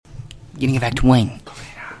Getting it back to Wayne.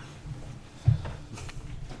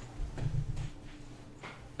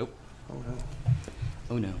 Oh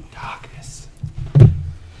no. Darkness.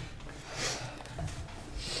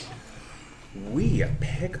 We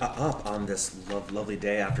pick up on this lovely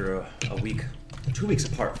day after a week, 2 weeks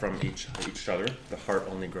apart from each other. The heart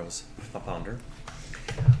only grows fonder.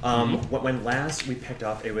 When last we picked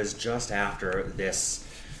up, it was just after this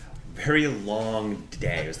very long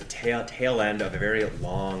day. It was the tail end of a very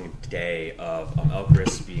long day of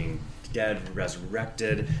Elchris being dead,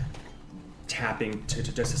 resurrected, tapping to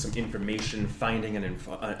just some information, finding an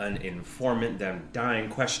informant, them dying,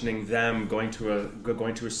 questioning them, going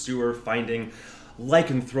to a sewer, finding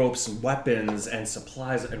lycanthropes, weapons, and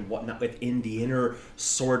supplies and whatnot within the inner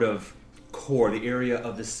sort of core, the area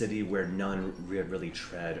of the city where none really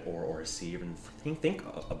tread or see, even think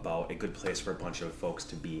about a good place for a bunch of folks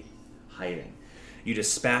to be hiding. You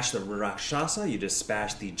dispatch the Rakshasa, you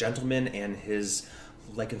dispatch the gentleman and his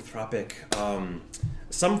lycanthropic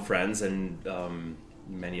some friends and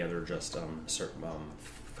many other just certain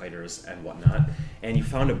fighters and whatnot, and you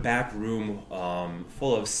found a back room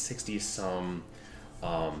full of 60-some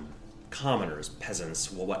commoners,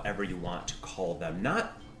 peasants, whatever you want to call them.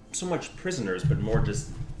 Not so much prisoners, but more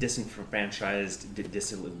just disenfranchised,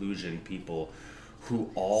 disillusioned people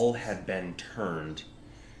who all had been turned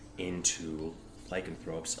into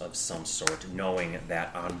lycanthropes of some sort, knowing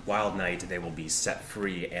that on Wild Night they will be set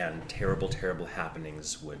free and terrible, terrible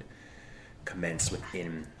happenings would commence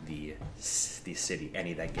within the city.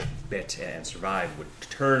 Any that get bit and survive would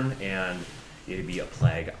turn, and it'd be a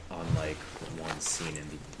plague unlike one seen in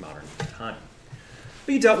the modern time.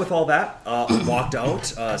 But he dealt with all that, walked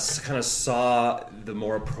out, kind of saw the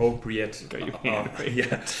more appropriate... You dealt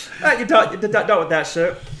with that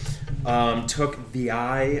shit. Took the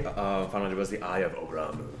eye, found out it was the eye of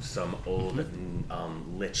Ogramu, some old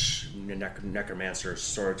lich necromancer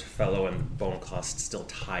sort fellow, and bone cloth still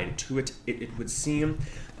tied to it, it would seem.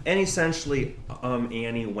 And essentially,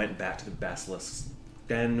 Annie went back to the Basilisk's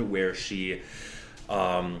den, where she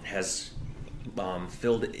has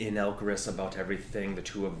filled in Elchris about everything. The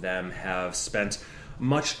two of them have spent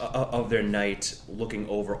much of their night looking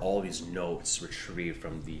over all these notes retrieved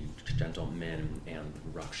from the gentleman and the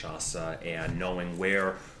Rakshasa, and knowing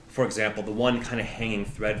where, for example, the one kind of hanging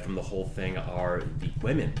thread from the whole thing are the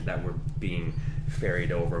women that were being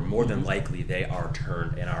ferried over. More than likely they are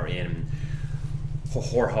turned and are in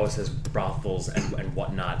whorehouses, brothels, and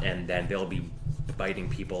whatnot, and then they'll be biting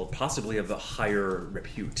people possibly of a higher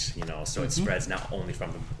repute, so it spreads not only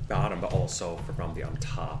from the bottom but also from the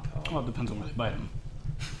top. Well, it depends on where they bite them.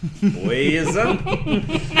 Boys, give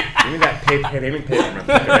me that payment paper.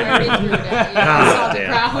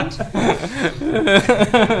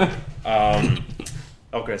 Damn.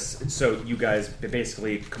 Okay, so you guys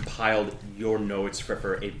basically compiled your notes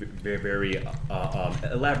for a very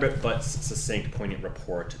elaborate but succinct, poignant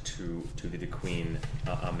report to the Queen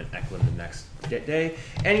in Eklund the next day,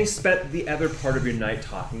 and you spent the other part of your night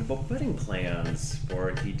talking about wedding plans,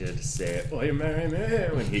 for he did say, "Oh, you marry me,"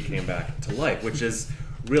 when he came back to life, which is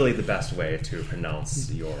really the best way to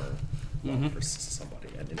pronounce your love for somebody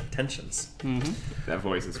and intentions. That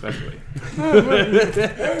voice especially.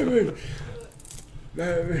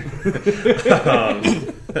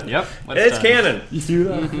 Yep. It's canon. You do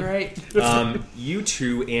that right. You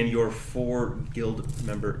two and your 4 guild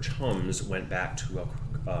member chums went back to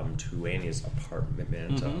Annie's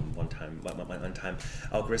apartment one time.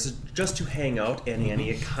 Elchris, just to hang out, and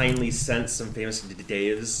Annie kindly sent some famous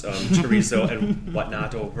Daves, chorizo and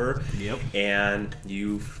whatnot over. Yep. And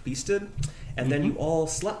you feasted, and then you all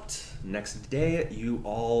slept. Next day, you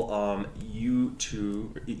all, you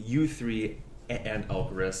three. And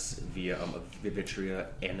Elchris via Vitria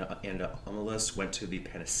and Amalus went to the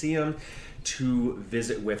Panaceum to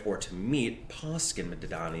visit with or to meet Poskin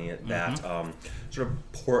Madani, that sort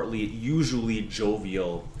of portly, usually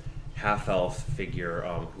jovial half-elf figure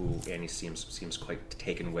who Annie seems quite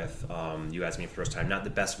taken with. You asked me the first time, not the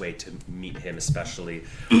best way to meet him, especially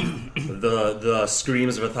the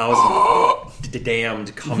screams of 1,000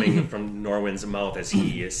 damned coming from Norwin's mouth as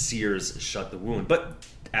he sears shut the wound, but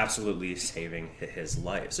absolutely saving his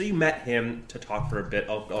life. So you met him to talk for a bit.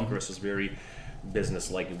 Elchris was very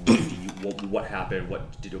business-like. What happened?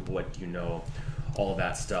 What do you know? All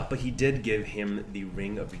that stuff. But he did give him the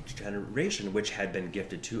Ring of Regeneration, which had been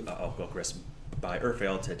gifted to Elchris by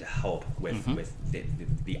Urfael to help with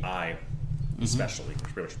the eye, especially,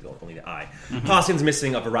 pretty much only the eye. Poskin's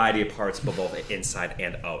missing a variety of parts, but both inside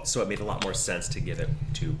and out. So it made a lot more sense to give it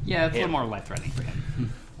to Yeah, it's him. a little more life-threatening for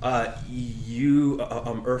him.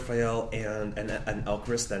 Urfael and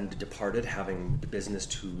Elchris then departed, having business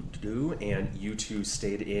to do, and you two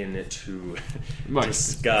stayed in to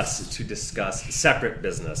discuss separate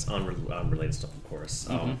business, unrelated stuff, of course.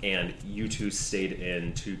 And you two stayed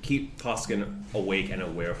in to keep Toscan awake and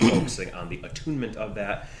aware, focusing on the attunement of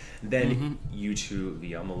that. Then you two,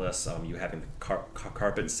 via Melissa, you having the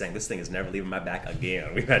carpet and saying, this thing is never leaving my back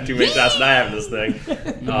again. We've had too many shots and I have this thing.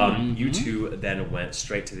 You two then went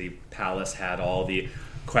straight to the palace, had all the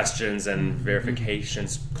questions and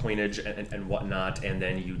verifications, coinage and whatnot, and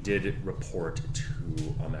then you did report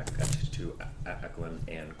to Eklund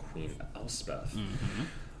and Queen Elspeth.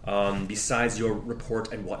 Besides your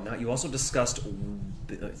report and whatnot, you also discussed.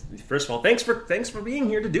 First of all, thanks for being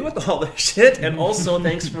here to do with all this shit, and also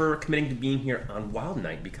thanks for committing to being here on Wild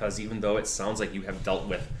Night. Because even though it sounds like you have dealt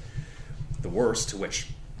with the worst, which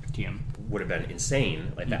would have been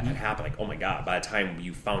insane, like that had happened. Like, oh my god! By the time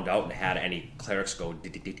you found out and had any clerics go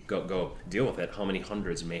deal with it, how many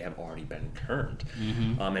hundreds may have already been turned?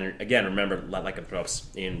 And again, remember, lycanthropes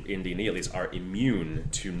in D&D at least are immune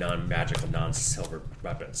to non-magical, non-silver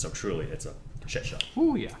weapons. So truly, it's a shit show.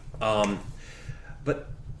 Ooh, yeah. But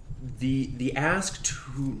the ask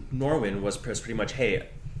to Norwin was pretty much, hey,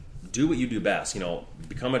 do what you do best.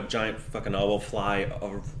 Become a giant fucking owl, fly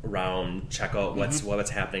around, check out what's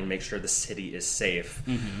happening, make sure the city is safe.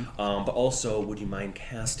 But also, would you mind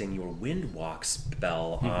casting your Wind Walk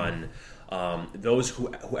spell on those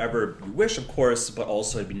whoever you wish, of course, but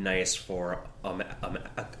also it'd be nice for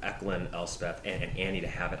Eklund, Elspeth, and Annie to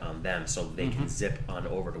have it on them so they can zip on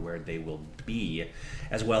over to where they will be,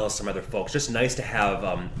 as well as some other folks. Just nice to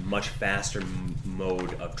have much faster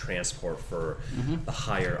mode of transport for the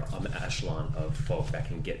higher echelon of folk that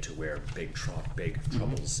can get to where big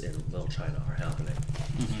troubles in Little China are happening.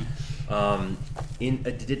 In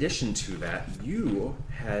addition to that, you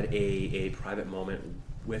had a private moment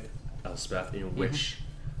with Elspeth in which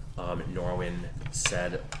Norwin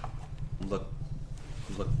said, Look,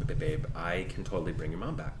 babe, I can totally bring your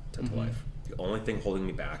mom back to life. The only thing holding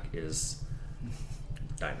me back is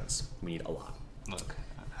diamonds. We need a lot. Look,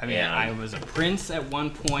 I mean, I was a prince at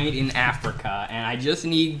one point in Africa, and I just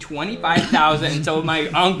need 25,000 until my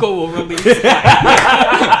uncle will release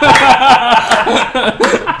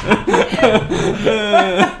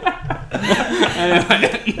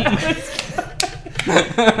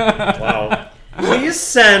Wow. Please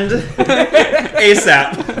send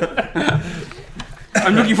ASAP.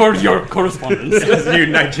 I'm looking forward to your correspondence. Your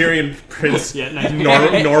Nigerian prince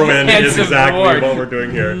Norwin is exactly what we're doing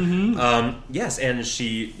here. Yes, and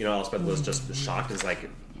she, Elspeth was just shocked. Is like,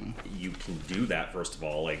 you can do that, first of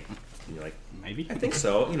all. Like, maybe. I think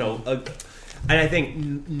so. And I think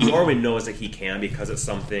Norwin knows that he can, because it's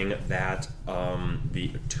something that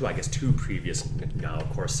the two previous, now of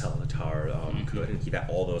course Seletar could, and that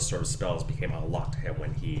all those sort of spells became unlocked to him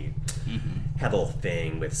when he had a little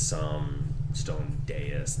thing with some stone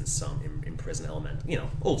dais and some imprisoned element,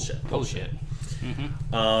 old shit.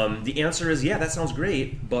 The answer is, yeah, that sounds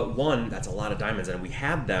great, but one, that's a lot of diamonds, and we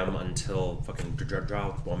had them until fucking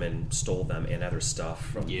Drow woman stole them and other stuff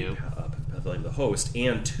from the Pavilion of the Host,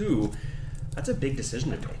 and two, that's a big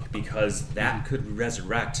decision to make, because that could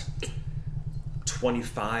resurrect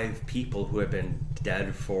 25 people who have been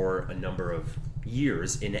dead for a number of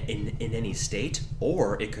years in any state,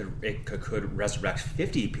 or it could resurrect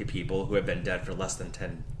 50 people who have been dead for less than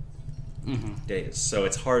 10 days. So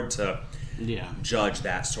it's hard to judge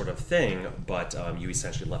that sort of thing, but you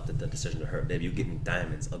essentially left the decision to her. Babe, you give me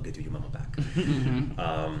diamonds, I'll give you your mama back.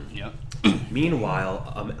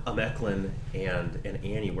 Meanwhile, Eklund and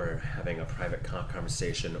Annie were having a private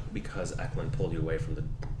conversation, because Eklund pulled you away from the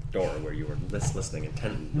door where you were listening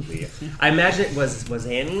intently. I imagine it was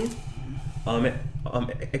Annie,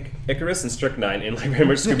 Icarus and Strychnine in very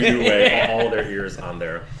much Scooby-Doo way, all their ears on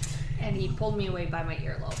there. And he pulled me away by my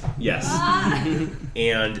earlobe. Yes.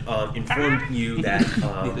 And informed you that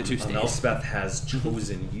Elspeth has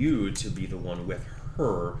chosen you to be the one with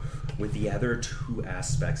her, with the other two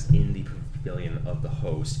aspects in the Pavilion of the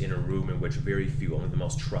Host, in a room in which very few, only the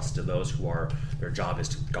most trusted, those who are, their job is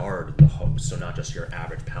to guard the host. So not just your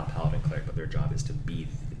average paladin cleric, but their job is to be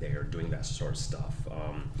there doing that sort of stuff.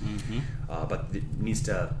 But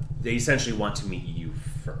they essentially want to meet you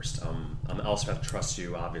first. Elspeth trusts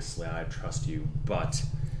you, obviously I trust you, but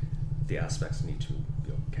the aspects need to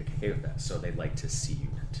be okay with that. So they'd like to see you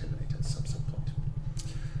tonight at some point.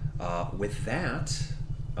 With that,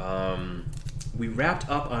 we wrapped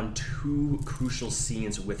up on two crucial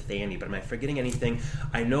scenes with Thani, but am I forgetting anything?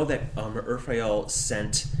 I know that Urfael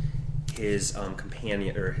sent his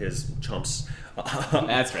companion or his chumps.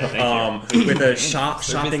 That's right. Thank you. With a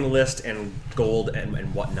shopping list and gold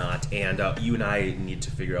and whatnot, and you and I need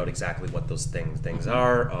to figure out exactly what those things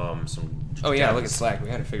are. Oh yeah, look at Slack. We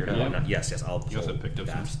had to figure it out. Whatnot. Yes. I'll. You also picked up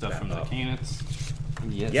some stuff from the Canis.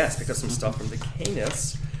 Yes, picked up some stuff from the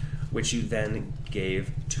Canis, which you then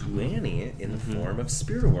gave to Annie in the form of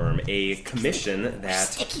Spearworm, a commission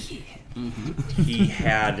that he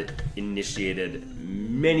had initiated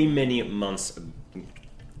many months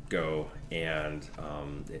ago, and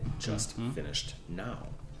it just finished now.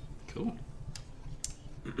 Cool.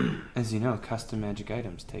 As you know, custom magic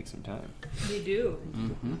items take some time. They do.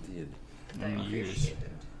 Indeed. I appreciate it.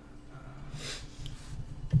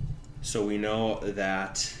 So we know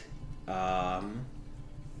that 3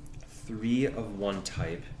 of one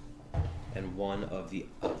type and 1 of the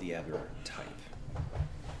other type.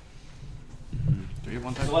 3 of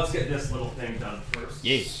 1 type. So let's get this little thing done first.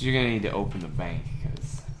 Yes. You're gonna need to open the bank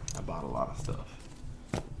because I bought a lot of stuff.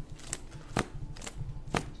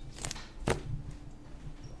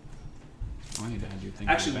 I need to have you think.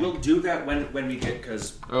 Actually, we'll do that when we get,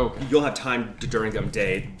 because you'll have time during the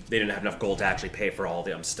day. They didn't have enough gold to actually pay for all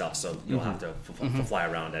the stuff, so you'll have to fly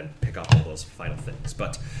around and pick up all those final things.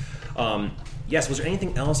 But yes, was there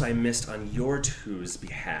anything else I missed on your two's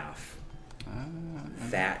behalf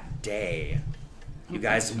that day? You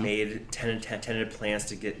guys made tentative plans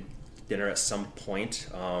to get dinner at some point.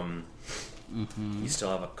 You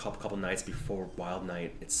still have a couple nights before Wild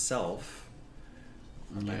Night itself.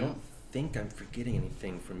 I don't think I'm forgetting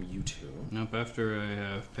anything from you two. Nope, after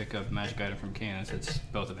I pick up magic item from Canis, it's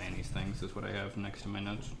both of Annie's things is what I have next to my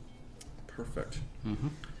notes. Perfect.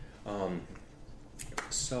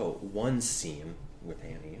 So one scene with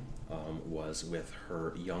Annie was with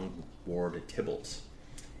her young ward Tybalt,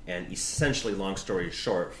 and essentially, long story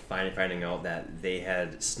short, finding out that they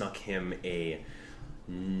had snuck him a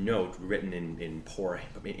note written in poor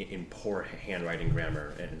handwriting,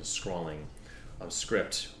 grammar, and scrawling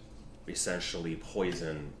script, essentially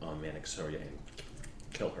poison Manixoria and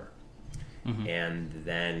kill her. And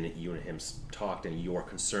then you and him talked, and your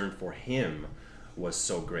concern for him was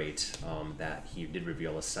so great that he did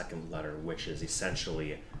reveal a second letter, which is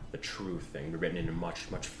essentially the true thing, written in a much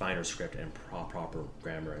finer script and proper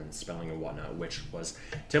grammar and spelling and whatnot, which was,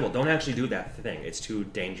 Tybalt, don't actually do that thing. It's too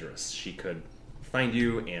dangerous. She could find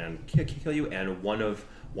you and kill you, and one of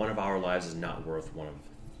our lives is not worth one of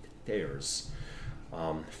theirs.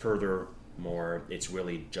 Furthermore, it's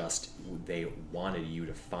really just they wanted you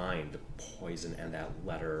to find the poison and that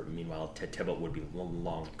letter. Meanwhile, Tybalt would be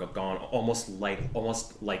long gone, almost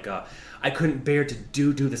like I couldn't bear to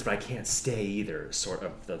do this, but I can't stay either, sort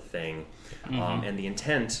of the thing. And the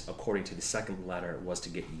intent, according to the second letter, was to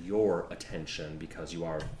get your attention because you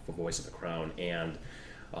are the voice of the crown and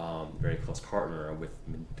very close partner with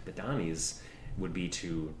Medani's, would be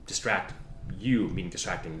to distract you, meaning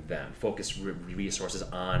distracting them, focus resources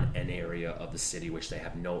on an area of the city which they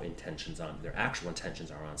have no intentions on. Their actual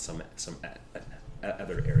intentions are on some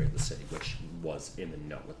other area of the city, which was in the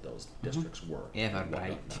note what those districts were.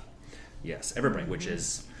 Everbright. Yes, Everbright, which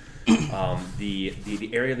is the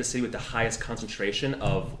area of the city with the highest concentration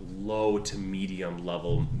of low to medium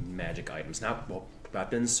level magic items. Not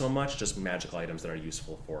weapons so much, just magical items that are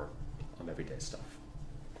useful for everyday stuff.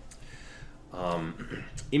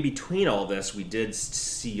 In between all this, we did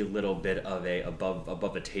see a little bit of a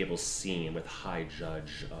above the table scene with High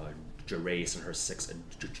Judge Gerace and her 6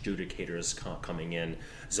 adjudicators coming in,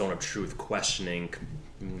 Zone of Truth questioning,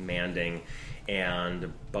 commanding, and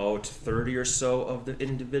about 30 or so of the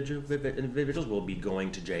individuals will be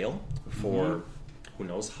going to jail for who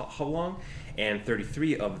knows how long, and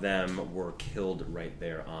 33 of them were killed right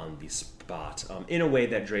there on the spot, in a way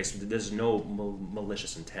that there's no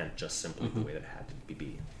malicious intent, just simply the way that it had to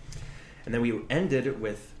be. And then we ended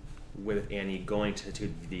with Annie going to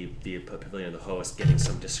the pavilion of the host, getting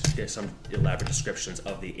some elaborate descriptions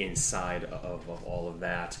of the inside of all of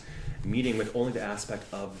that, meeting with only the aspect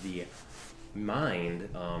of the mind,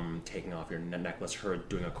 taking off your necklace, her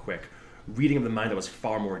doing a quick reading of the mind that was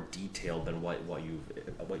far more detailed than what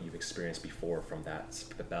you've experienced before from that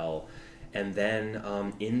spell. And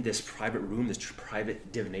then in this private room, this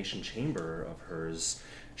private divination chamber of hers,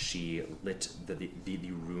 she lit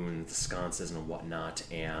the runes, the sconces and whatnot,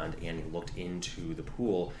 and Annie looked into the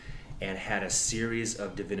pool and had a series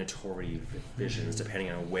of divinatory visions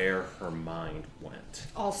depending on where her mind went.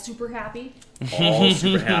 All super happy? All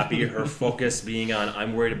super happy. Her focus being on,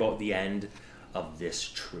 I'm worried about the end of this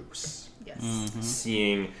truce. Yes.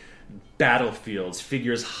 Seeing battlefields,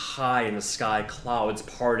 figures high in the sky, clouds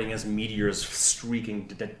parting as meteors streaking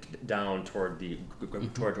down toward the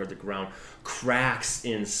ground, cracks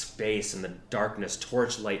in space and the darkness,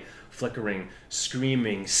 torchlight flickering,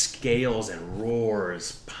 screaming, scales and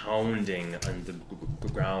roars pounding on the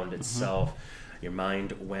ground itself. Your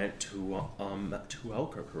mind went to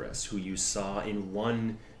Elkarkaris, who you saw in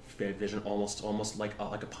one vision, almost like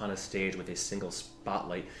upon a stage with a single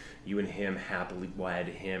spotlight. You and him happily wed,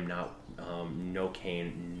 him not no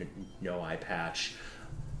cane, no eye patch,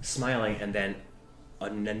 smiling, and then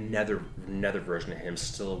another version of him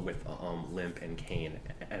still with limp and cane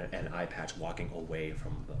and eye patch, walking away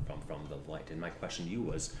from the light. And my question to you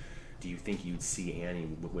was, do you think you'd see Annie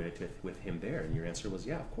with him there? And your answer was,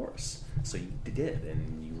 yeah, of course. So you did,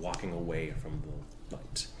 and you walking away from the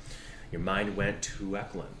light. Your mind went to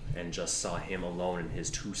Eklund and just saw him alone in his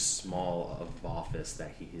too small of office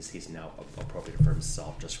that he's now appropriated for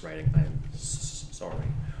himself, just writing "I'm sorry"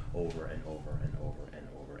 over and over and over and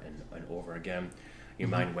over and over again. Your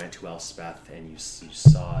mind went to Elspeth, and you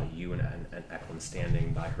saw you and Eklund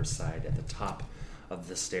standing by her side at the top of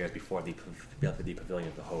the stairs before the pavilion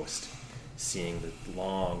of the host, seeing the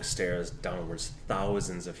long stairs downwards,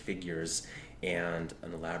 thousands of figures, and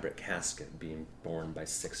an elaborate casket being borne by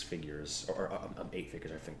 6 figures, or 8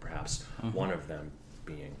 figures, I think, perhaps. One of them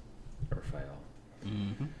being Raphael.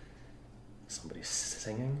 Somebody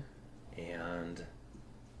singing, and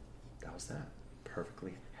that was that.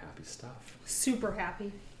 Perfectly happy stuff. Super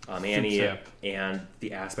happy. Annie and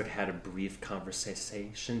the Aspect had a brief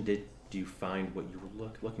conversation. Did you find what you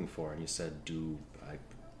were looking for? And you said, I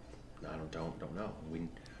don't know. We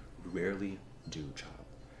rarely do, child.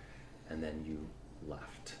 And then you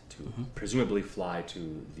left to presumably fly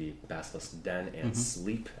to the Basilisk Den and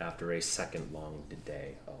sleep after a second long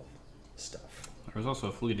day of stuff. There was also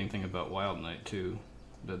a fleeting thing about Wild Night, too.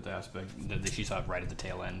 The aspect that she saw right at the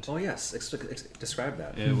tail end. Oh, yes. Describe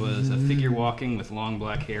that. It was a figure walking with long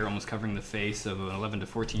black hair, almost covering the face of an 11 to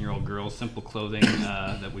 14-year-old girl. Simple clothing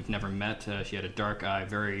that we've never met. She had a dark eye,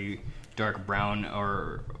 very dark brown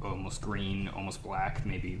or almost green, almost black,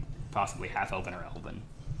 maybe possibly half elven or elven.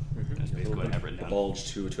 That's basically what I have written down.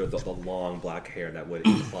 Bulge to the long black hair that would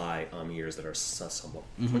imply ears that are somewhat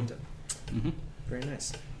pointed. Very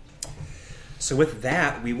nice. So with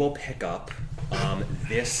that, we will pick up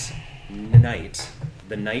this night,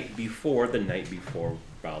 the night before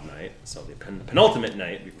Wild Night, so the penultimate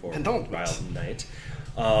night before Wild Night.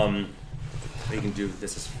 We can do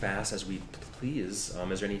this as fast as we please.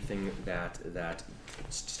 Is there anything that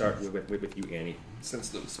start with you, Annie, since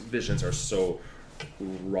those visions are so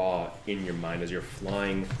raw in your mind as you're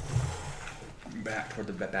flying back toward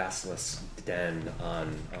the Basilisk Den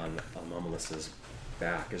on Melissa's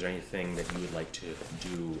back? Is there anything that you would like to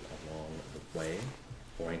do along the way,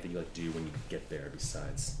 or anything you like to do when you get there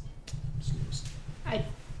besides snooze? I'd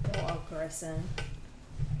pull Elkarkaris in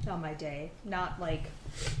on my day. Not like,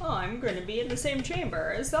 oh, I'm going to be in the same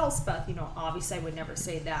chamber as Elspeth. Obviously I would never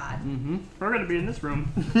say that. We're going to be in this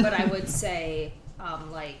room. But I would say,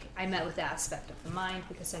 I met with the Aspect of the Mind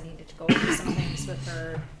because I needed to go over some things with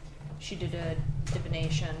her. She did a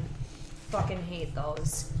divination. Fucking hate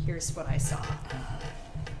those. Here's what I saw.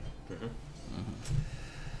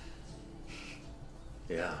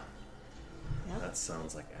 Yeah. Yep. That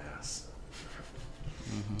sounds like ass.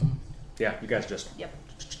 Yeah, you guys just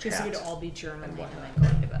Just we'd all be journaling and then whatnot.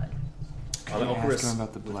 going to bed. Can you ask him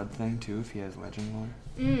about the blood thing too, if he has legend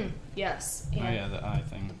lore? Yes. Oh, And yeah, the eye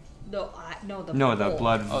thing. the The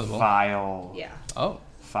blood vial. Yeah. Oh.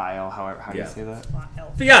 File, how do you say that?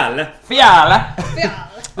 Fiala! Fiala! Yeah.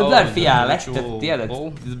 The blood the fiala. ritual That's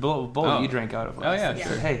bowl? the bowl Oh. you drank out of. Oh, yeah,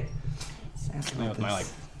 sure. Hey. With my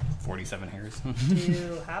 47 hairs. Do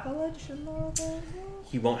you have a legend lore?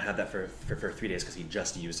 He won't have that for 3 days because he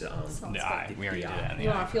just used it on The eye. We already did that. You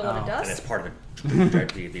want to feel what it and does? it's part of the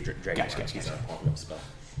dragon. Gotcha. He's a polymer spell.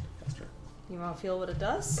 Caster. You want to feel what it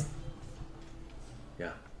does?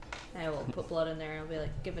 Yeah. I will put blood in there and I'll be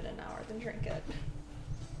like, give it an hour, then drink it.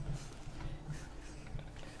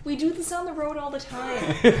 We do this on the road all the time.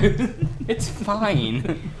 It's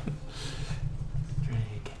fine.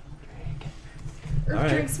 Earth All right.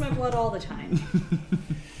 drinks my blood all the time.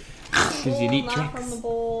 Because you need not drinks. from the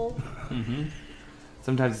bowl.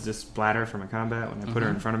 Sometimes it's just splatter from a combat when I put her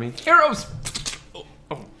in front of me. Arrows!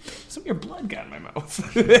 Oh, some of your blood got in my mouth.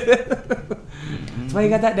 That's why you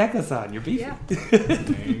got that necklace on. You're beefy. Yeah.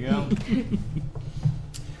 There you go.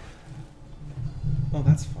 Oh,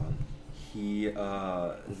 that's fun.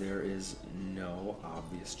 There is no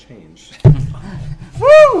obvious change.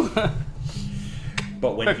 Woo!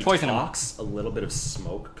 But when Quick, he poison him. talks, a little bit of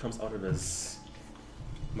smoke comes out of his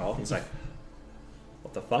mouth, and it's like,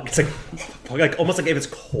 what the fuck? It's like almost like if it's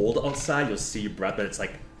cold outside, you'll see your breath, but it's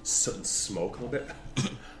like soot and smoke a little bit.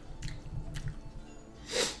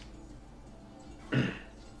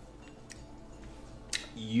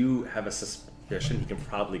 You have a suspicion he can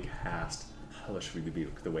probably cast Hellish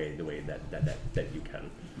Rebuke the way that you can.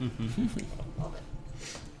 Love it.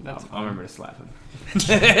 I'll remember to slap him.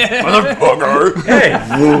 Motherfucker! Hey!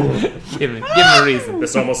 Give him a reason.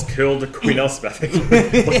 This almost killed Queen Elspeth.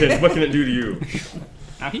 What can it do to you?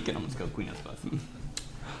 Now he can almost kill Queen Elspeth.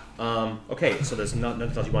 Okay, so there's nothing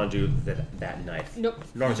else you want to do that night. Nope.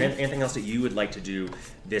 Norm, is there anything else that you would like to do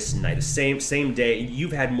this night? The same day.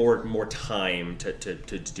 You've had more time to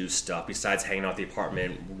do stuff besides hanging out at the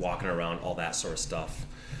apartment, walking around, all that sort of stuff.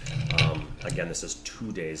 Again, this is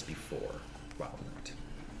 2 days before Wild Night.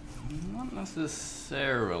 Not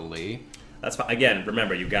necessarily. That's fine. Again,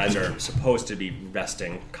 remember, you guys are supposed to be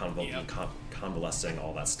resting, convalescing,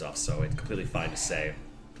 all that stuff, so it's completely fine to say.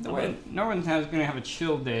 Norman's going to have a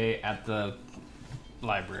chill day at the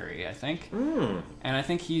library, I think. And I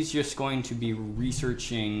think he's just going to be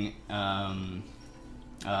researching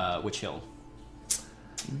Witch Hill.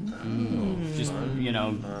 Just,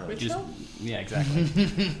 Witch Hill? Yeah, exactly.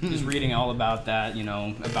 Just reading all about that,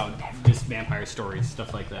 about just vampire stories,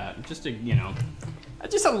 stuff like that. Just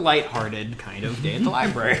just a lighthearted kind of day at the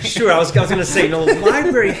library. Sure, I was going to say, the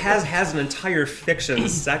library has an entire fiction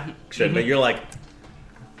section, but you're like,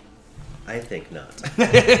 I think not.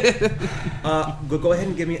 Go ahead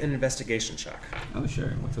and give me an investigation check. Oh, sure.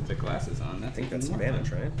 What's with the glasses on? I think that's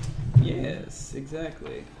advantage, right? Yes,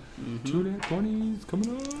 exactly. 2 nat 20s coming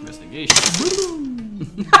on. Investigation.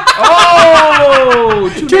 Oh!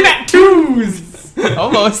 2 nat 2s!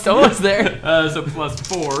 Almost there. So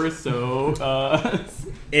 +4, so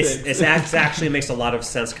It actually makes a lot of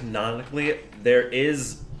sense canonically. There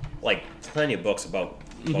is plenty of books about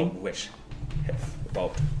Witch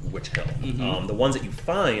Hill. The ones that you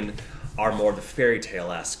find are more the fairy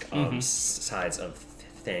tale-esque sides of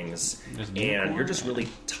things, and you're just really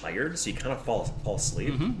tired, so you kind of fall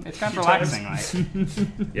asleep. it's kind of relaxing, right?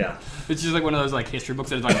 Yeah. It's just like one of those history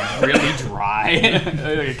books that's really dry,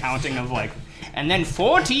 accounting of and then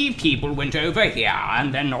 40 people went over here,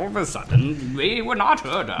 and then all of a sudden we were not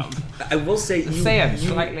heard of. I will say you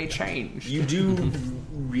slightly changed. You do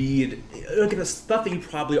read the stuff that you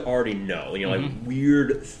probably already know.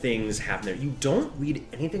 Weird things happen there. You don't read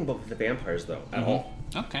anything about the vampires though at all.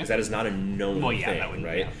 Okay. Because that is not a known thing,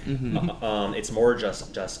 right? Yeah. It's more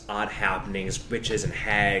just odd happenings, witches and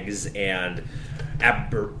hags and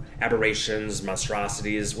aberrations,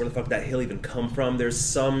 monstrosities. Where the fuck did that hill even come from? There's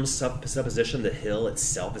some supposition the hill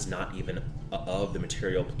itself is not even of the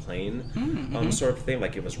material plane, sort of thing.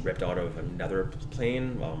 Like it was ripped out of another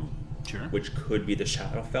plane. Sure. Which could be the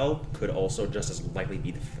Shadowfell, could also just as likely be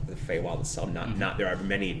the Feywild itself. Not there are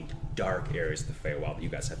many dark areas of the Feywild that you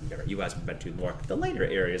guys have been to more. The lighter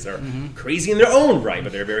areas are crazy in their own right,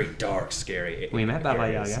 but they're very dark, scary. We met Baba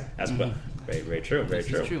areas Yaga. As well. Very true. Very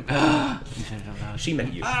true. True. She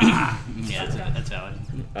met you. Yeah, that's valid.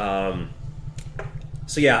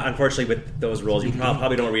 So yeah, unfortunately, with those rules, you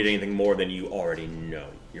probably don't read anything more than you already know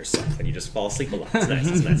yourself, and you just fall asleep a lot. It's nice.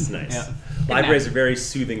 It's nice. Yeah. Library is a very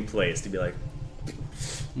soothing place to be like.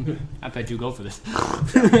 I bet you go for this.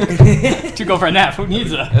 To go for a nap. Who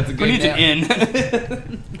needs an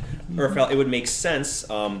inn? Or it would make sense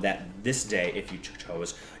that this day, if you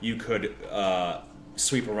chose, you could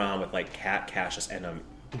sweep around with Cassius and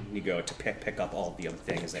Inigo to pick up all the other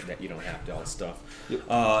things that you don't have to, all the stuff.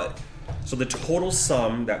 So the total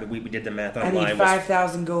sum that we did the math online I need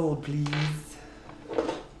 5,000 gold, please.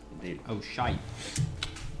 Indeed. Oh, shite.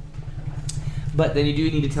 But then you do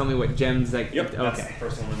need to tell me what gems Yep. Okay. That's the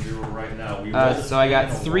first one I'm going to do right now. So I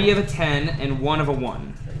got 3 of a 10 and 1 of a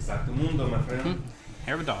 1. Exactamundo, my friend.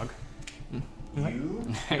 Hair of a dog. You?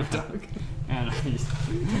 Hair of a dog. And I just...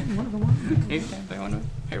 One of a one.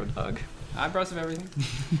 Hair of a dog. Eyebrows of everything.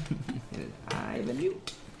 I the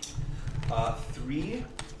mute. 3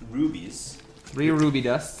 rubies. 3 ruby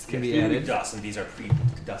dusts can be added. Dust, and these are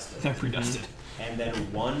pre-dusted. They're pre-dusted. And then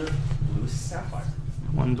 1 blue sapphire.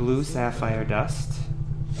 1 blue sapphire dust.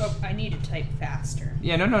 Oh, I need to type faster.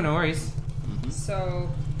 Yeah, no worries. So,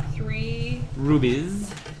 3 Rubies.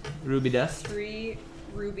 Ruby dust. 3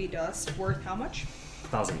 ruby dust worth how much?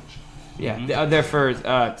 1,000 each. Yeah, they're for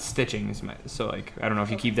stitching. So, I don't know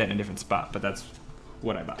if you keep that in a different spot, but that's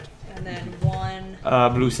what I bought. And then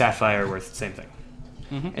 1... blue sapphire worth the same thing.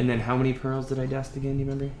 And then how many pearls did I dust again, do you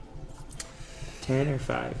remember? 10 or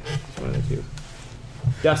 5? One of the 2.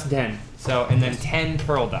 Dust 10. So, and then 10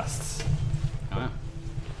 pearl dusts. Oh,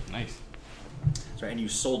 nice. So Sorry, and you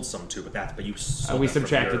sold some too, but you sold We that from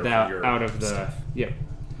subtracted that your out of the stuff. yep.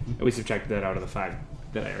 We subtracted that out of the 5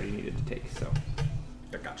 that I already needed to take. So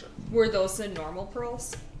Yeah, gotcha. Were those the normal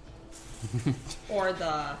pearls? Or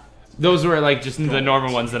the... those were like just the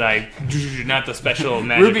normal ones that I, not the special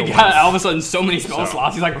magical Ruby ones. got all of a sudden so many spell So-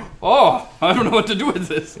 slots. He's like, oh, I don't know what to do with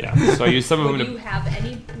this. Yeah, so I used some of Would them you to have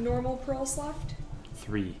any normal pearls left?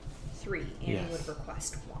 3. 3. And Yes. you would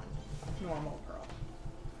request 1 normal pearl.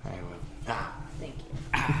 I will. Thank you.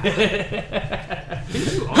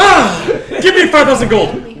 Give me 5,000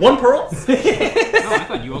 gold. 1 pearl? No, I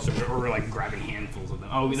thought you also were like grabbing handfuls of them.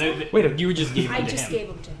 Oh, Wait, you just gave them I to just him. gave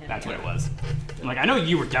them to him. That's what it was. I'm like, I know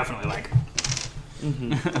you were definitely like,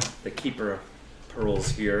 The keeper of pearls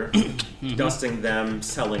here, dusting them,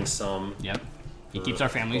 selling some. yep. He keeps our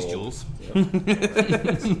family's Gold. jewels.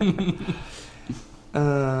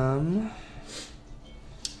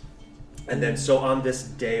 And then, so on this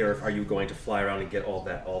day, or are you going to fly around and get all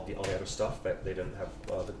the other stuff that they didn't have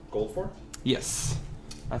the gold for? Yes.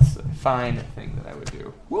 That's a fine thing that I would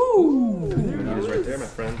do. Woo! There it is, right there, my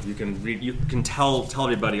friend. You can read. You can tell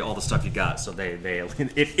everybody all the stuff you got, so they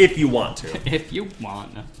if you want to. If you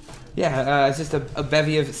want. Yeah, it's just a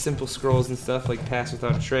bevy of simple scrolls and stuff like Pass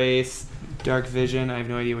Without a Trace, Dark Vision. I have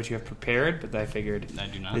no idea what you have prepared, but I figured I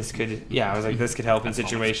do not. this could. Yeah, I was like, this could help in That's all.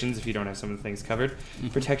 situations if you don't have some of the things covered.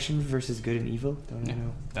 Protection versus good and evil. Don't Yeah,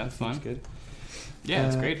 know. that's Seems fun. good. Yeah,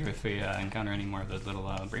 it's great if we encounter any more of those little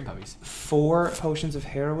brain puppies. 4 potions of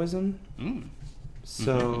heroism. Mm,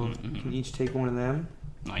 So you can each take one of them.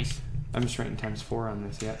 nice. I'm just writing ×4 on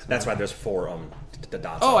this yet. So That's why there's 4 the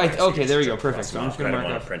dots. Oh, on there, so okay, you there we just go, perfect. cross So them I'm off. just gonna I mark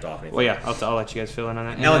don't off. wanna print off anything. Well, yeah, I'll let you guys fill in on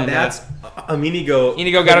that. Now, and then, that's Inigo.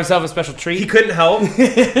 Inigo got himself a special treat. He couldn't help.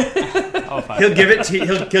 Oh, fine. He'll give it to you.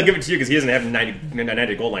 He'll give it to you because he doesn't have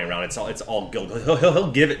 90 gold lying around. It's all gold.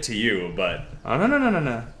 He'll give it to you, but Oh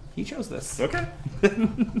no! He chose this. okay. I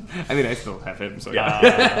mean, I still have him. So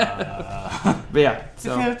Yeah. but yeah,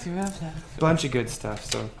 so bunch of good stuff.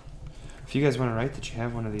 So if you guys want to write that you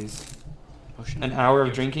have one of these, an hour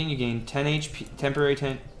of drinking, you gain 10 HP, temporary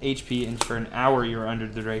 10 HP, and for an hour you are under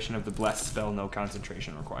the duration of the blessed spell. No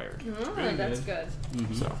concentration required. Oh, that's good.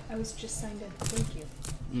 So I was just signed in. Thank you.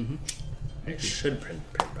 Mm-hmm. I should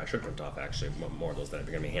print off actually more of those that are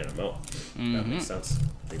going to be handed them out. That makes sense.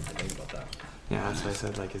 Think about that. yeah, that's why I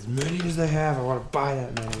said like as many as they have. I want to buy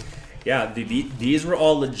that many. Yeah, these were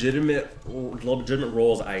all legitimate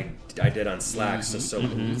rolls I did on Slack, so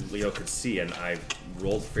Leo could see, and I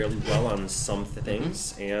rolled fairly well on some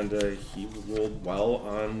things, and he rolled well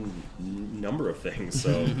on a number of things.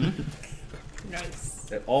 So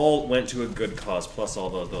Nice. it all went to a good cause. Plus all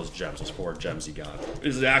those gems, those 4 gems he got.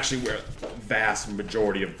 This is actually where the vast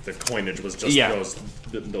majority of the coinage was just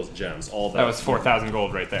those gems. All That was 4,000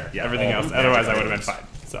 gold right there. Yeah, Everything all else, the otherwise I magic would have been items.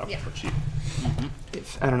 fine. So Yeah. for cheap.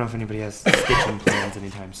 I don't know if anybody has stitching plans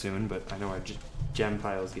anytime soon, but I know our gem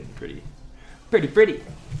pile is getting pretty.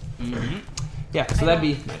 Yeah, so that'd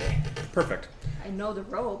be my day. Perfect. I know the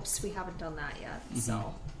ropes. We haven't done that yet.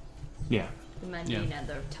 So Yeah. the mending and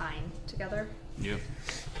the tying together. Yep.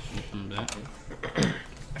 That.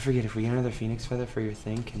 I forget if we get another phoenix feather for your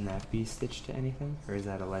thing. Can that be stitched to anything, or is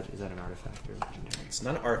that is that an artifact or legendary? It's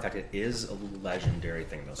not an artifact. It is a legendary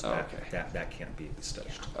thing, though. So Oh, okay. that can't be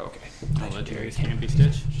stitched. Okay. Legendaries can't be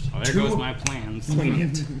stitched. Well, there goes my plans.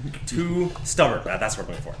 Poignant. 2 stubborn. That's what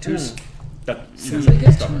we're going for. 2 Since I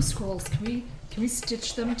get 2 scrolls, can we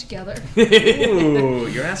stitch them together? Ooh,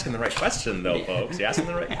 you're asking the right question, though, folks. You're asking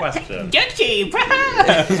the right question. Get cheap!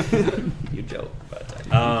 You joke, but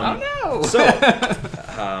Oh no! so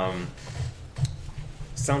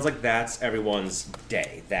sounds like that's everyone's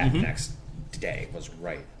day. That next day was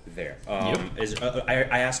right there.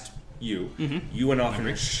 I asked you. You went off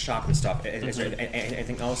and shopped and stuff. Is there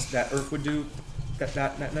anything else that Earth would do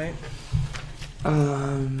that night?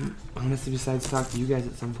 Honestly, besides talk to you guys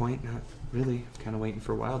at some point, not really. Kind of waiting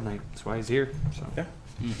for Wild Night. That's why he's here. So. Yeah.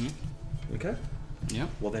 Okay. Yep.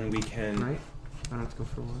 Well, then we can. Right? I don't have to go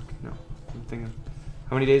for a walk. No. I'm thinking.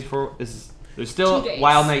 How many days before is? There's still 2 days.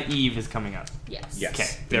 Wild Night Eve is coming up. Yes. Yes. Okay,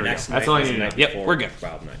 there we go. Next That's night all I is the need to night know. Yep, before we're good.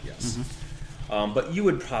 Wild Night, yes. But you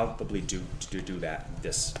would probably do that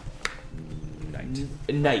this night.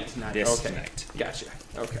 Night, not This okay. night. Gotcha.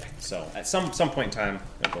 Okay. So at some point in time,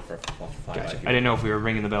 I'll go for a fly Gotcha. by I didn't know if we were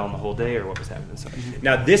ringing the bell on the whole day or what was happening. So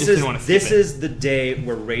Now this Just is didn't wanna skip it. the day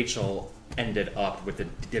where Rachel ended up with the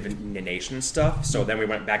divination stuff. So then we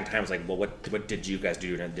went back in time. I was like, well, what did you guys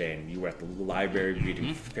do during the day? And you were at the library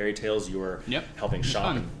reading fairy tales. You were helping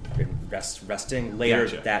shop and resting. Later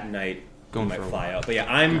Gotcha. that night, Going we for might a fly out. But yeah,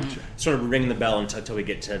 I'm sort of ringing the bell until we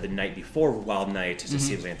get to the night before Wild Night to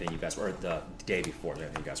see if there's anything you guys, or the day before, there's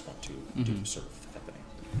anything you guys want to do sort of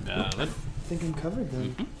I think I'm covered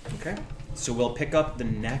then. Okay. So we'll pick up the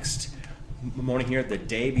next morning here, the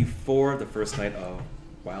day before the first night of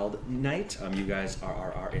Wild Night. You guys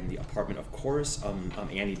are in the apartment, of course.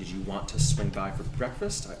 Annie, did you want to swing by for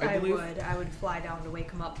breakfast? I believe. I would fly down to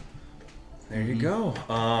wake him up. There you go.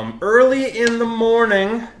 Early in the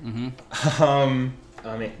morning,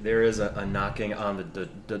 there is a knocking on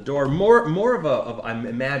the door. More of I'm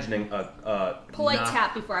imagining a polite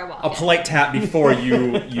tap before I walk. A polite tap before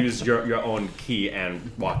you use your own key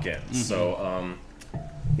and walk in. So,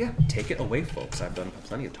 yeah, take it away, folks. I've done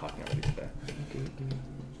plenty of talking already today.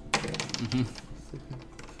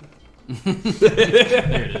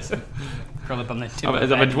 There it is. Curl up on the tip.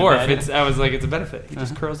 As I'm a dwarf, I was like, it's a benefit. He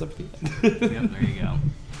just curls up the end. Yep, there you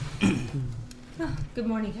go. Good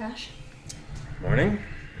morning, Cash. Morning,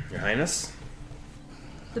 Your Highness.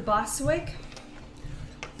 The boss awake?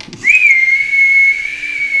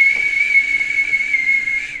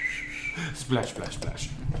 Splash, splash, splash.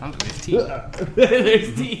 Oh, there's tea.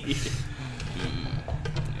 There's tea.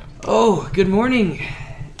 Oh, good morning,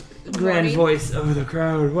 grand morning. voice of the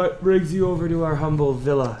crowd. What brings you over to our humble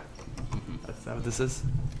villa? That's that what this is?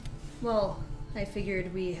 Well, I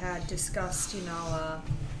figured we had discussed,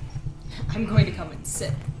 I'm going to come and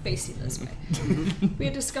sit facing this way. We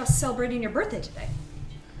had discussed celebrating your birthday today.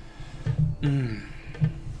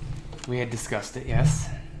 We had discussed it, yes.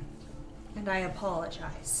 And I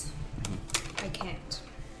apologize. I can't.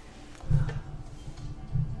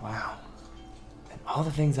 Wow. And all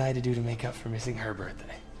the things I had to do to make up for missing her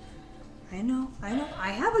birthday. I know.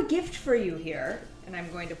 I have a gift for you here, and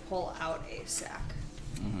I'm going to pull out a sack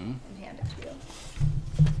and hand it to you.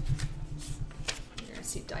 You're going to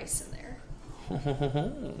see dice in there.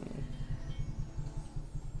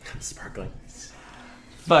 Sparkling.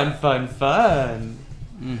 Fun.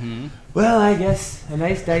 Well, I guess a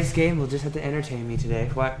nice dice game will just have to entertain me today.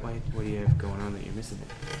 What do you have going on that you're missing it?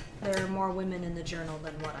 There are more women in the journal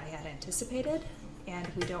than what I had anticipated, and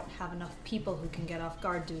we don't have enough people who can get off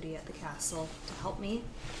guard duty at the castle to help me.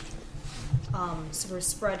 So we're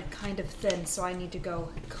spread kind of thin, so I need to go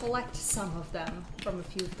collect some of them from a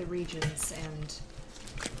few of the regions, and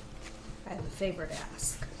I have a favor to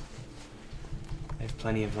ask. I have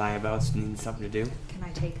plenty of liabouts needing something to do. Can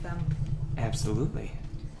I take them? Absolutely.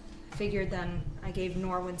 Figured then I gave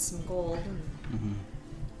Norwin some gold, and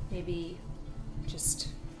maybe just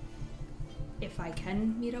if I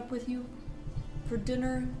can meet up with you for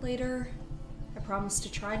dinner later. I promise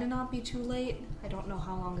to try to not be too late. I don't know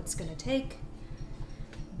how long it's gonna take,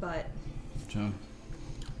 but Sure.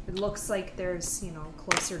 it looks like there's,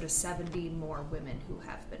 closer to 70 more women who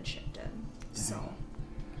have been shipped in. So,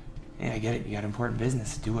 Yeah, I get it. You got important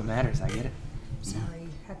business. Do what matters. I get it. sorry.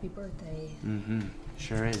 Happy birthday.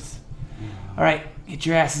 Sure is. All right, get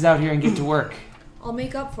your asses out here and get to work. I'll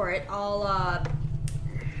make up for it. I'll,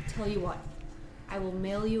 tell you what. I will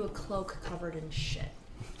mail you a cloak covered in shit.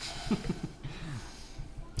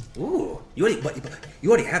 Ooh, you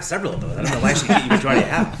already have several of those. I don't know why I should get you what you already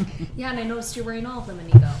have. Yeah, and I noticed you're wearing all of them,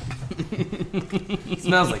 Inigo.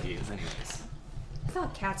 Smells like he is, anyways. I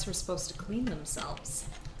thought cats were supposed to clean themselves.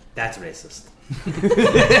 That's racist.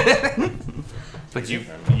 But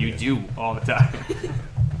you do all the time.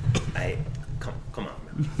 Come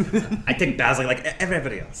on. I take Basil like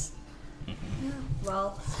everybody else. Yeah,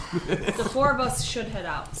 well, the four of us should head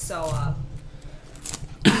out, so,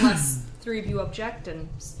 unless three of you object, and...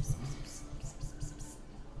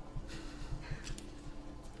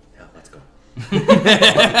 Yeah, let's go.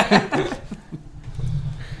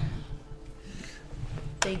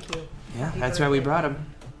 Thank you. Yeah, Happy that's why we birthday. brought him.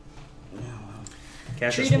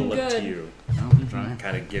 Cassius Treat will him look good. to you, I'm trying.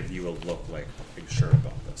 kind of give you a look like, are you sure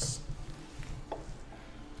about this?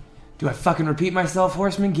 Do I fucking repeat myself,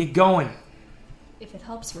 horseman? Get going. If it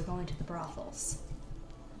helps, we're going to the brothels.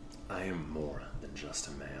 I am more than just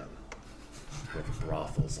a man with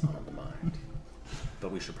brothels on the mind.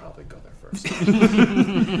 But we should probably go there first.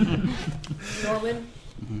 Norwin,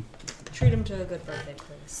 treat him to a good birthday,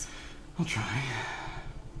 please. I'll try.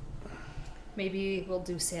 Maybe we'll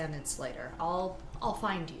do Sandits later. I'll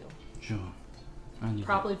find you. Sure. And you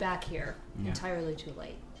Probably back here. Yeah. Entirely too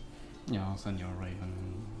late. Yeah, I'll send you a raven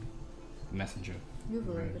messenger. You have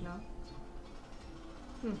a Right. raven now.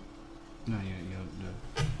 No,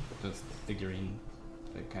 the figurine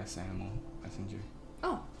that casts animal messenger.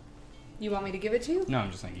 Oh. You want me to give it to you? No,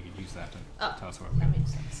 I'm just saying you could use that to Oh, tell us where that we're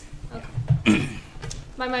makes sense. Okay.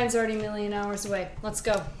 My mind's already a million hours away. Let's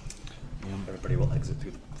go. Everybody will exit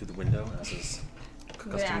through the window, as is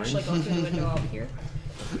I'm going to customary. actually go through the window out here.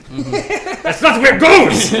 That's not the way it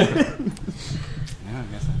goes! Yeah, I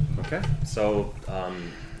guess. Okay, so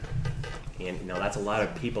And that's a lot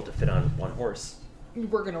of people to fit on one horse.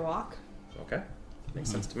 We're gonna walk. Okay, makes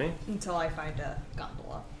sense to me. Until I find a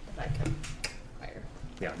gondola that I can hire.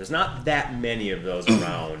 Yeah, there's not that many of those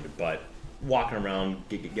around, but walking around,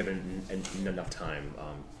 given enough time,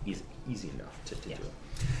 easy enough to do it.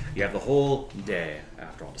 You have the whole day,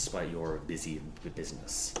 after all, despite your busy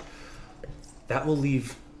business. That will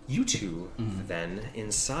leave you two then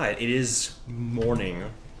inside. It is morning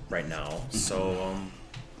right now, so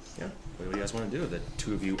yeah. What do you guys want to do? The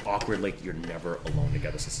two of you awkward, like you're never alone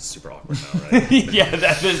together. So this is super awkward now, right? Yeah,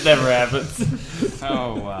 that never happens.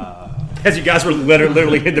 As you guys were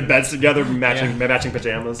literally in the beds together, matching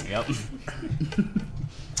pajamas. Yep.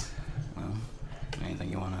 Well,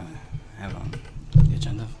 anything you want to have on the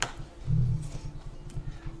agenda?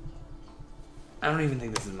 I don't even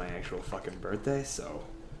think this is my actual fucking birthday, so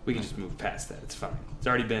we can just move past that. It's fine. It's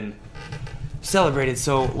already been celebrated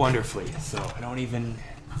so wonderfully, so I don't even...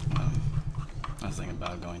 I was thinking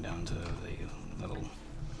about going down to the little,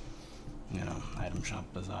 item shop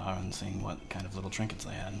bazaar and seeing what kind of little trinkets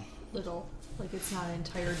they had. Little, like it's not an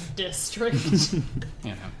entire district.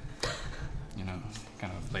 Kind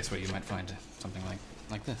of a place where you might find something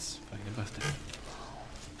like this for your birthday.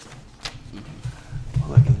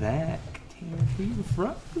 Look at that.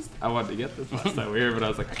 I wanted to get this last time we were here, but I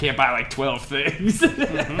was like, I can't buy like 12 things.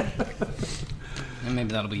 And maybe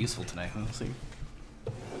that'll be useful today. We'll see.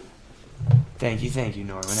 Thank you,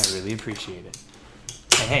 Norman. I really appreciate it.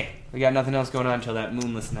 And hey, we got nothing else going on until that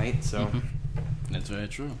moonless night, so... That's very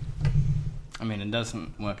true. I mean, it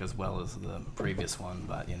doesn't work as well as the previous one,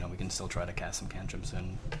 but, we can still try to cast some cantrips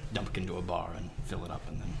and dump it into a bar and fill it up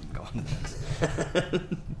and then go on to this.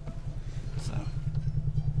 So...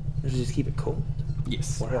 Let's just keep it cold.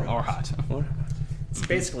 Yes, or hot. It's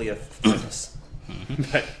basically a thermos,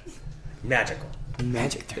 but magical.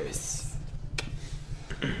 Magic thermos.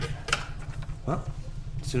 Well,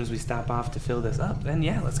 as soon as we stop off to fill this up, then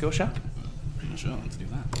yeah, let's go shopping. Sure, let's do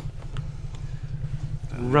that.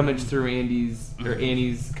 Rummage through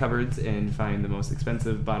Annie's cupboards and find the most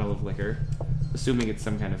expensive bottle of liquor, assuming it's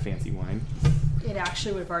some kind of fancy wine. It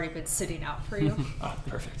actually would have already been sitting out for you. Oh,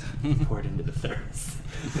 perfect. Pour it into the thermos.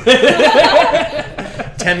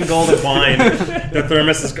 10 gold of wine. The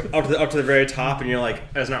thermos is up to the very top, and you're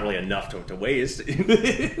like, that's not really enough to waste.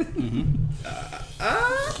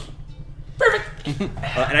 Perfect.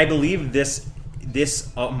 And I believe this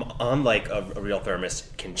unlike a real thermos,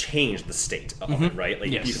 can change the state of it, right?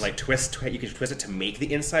 Like yes. you can twist it to make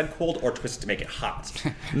the inside cold, or twist it to make it hot.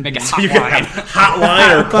 Make it So hot you wine. can have hot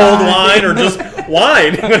wine or cold wine or just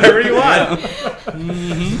wine, whatever you want.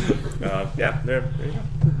 Yeah, there you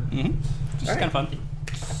go. Just kind of fun.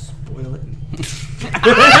 Spoil it.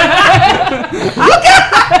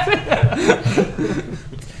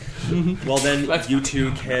 Well, then you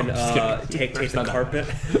two can take the carpet,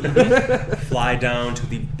 fly down to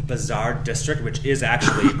the Bazaar District, which is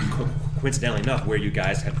actually, coincidentally enough, where you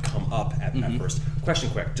guys had come up at first. Question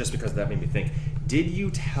quick, just because that made me think. Did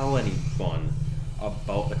you tell anyone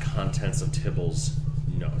about the contents of Tibble's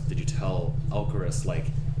notes? Did you tell Elcarus, like,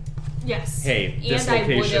 Yes. hey, this and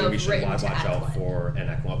location we should written watch to out Eklund. for an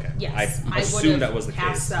Eklund? Okay. Yes, I would assumed have that was the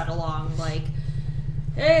passed case. that along, like,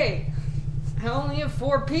 hey, I only have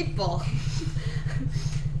 4 people.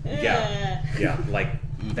 Yeah, like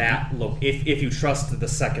that. Look, if you trust the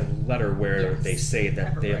second letter where Yes, they say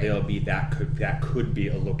that everybody. they'll be that could be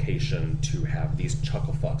a location to have these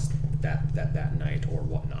chuckle fucks that night or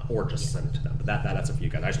whatnot, or just send it to them. But that's up for you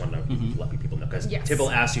guys. I just want to let people know, because Yes.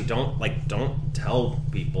 Tibble asked you don't tell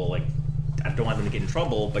people, like, I don't want them to get in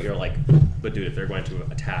trouble, but you're like, but dude, if they're going to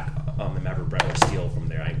attack and ever bread or steal from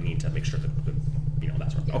there, I need to make sure that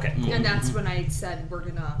that sort of. Okay, cool. And that's when I said we're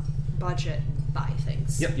gonna budget and buy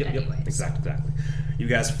things. Yep. anyways. Exactly. You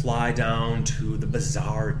guys fly down to the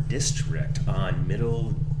Bazaar District on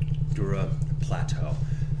Middle Dura Plateau.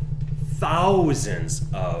 Thousands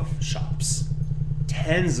of shops,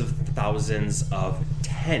 tens of thousands of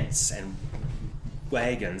tents and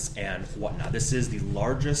wagons and whatnot. This is the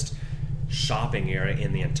largest shopping area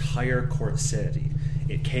in the entire Court City.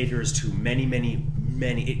 It caters to many.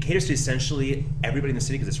 It caters to essentially everybody in the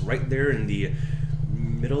city, because it's right there in the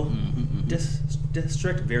middle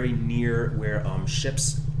district, very near where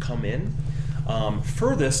ships come in.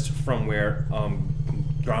 Furthest from where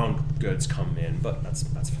ground goods come in, but that's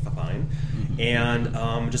fine. And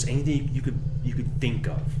just anything you could think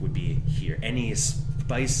of would be here. Any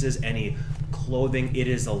spices, any clothing. It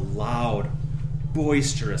is a loud,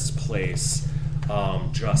 boisterous place.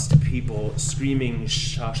 just people screaming,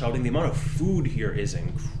 shouting. The amount of food here is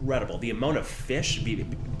incredible. The amount of fish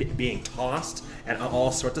being tossed and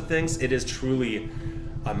all sorts of things. It is truly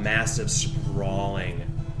a massive, sprawling,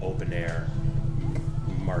 open-air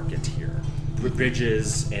market here.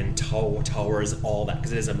 Bridges and towers, all that,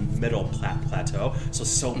 because it is a middle plateau.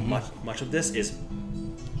 So much of this is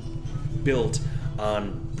built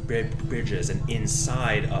on bridges and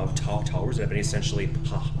inside of towers that have been essentially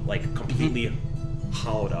completely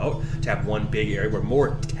hollowed out to have one big area where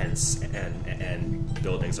more tents and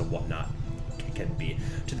buildings and whatnot can be,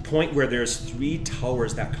 to the point where there's 3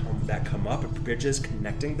 towers that come up, bridges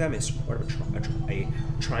connecting them. It's sort of a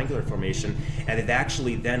triangular formation, and they've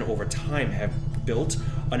actually then over time have built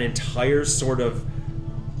an entire sort of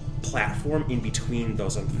platform in between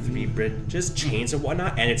those 3 bridges, chains and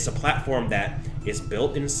whatnot, and it's a platform that is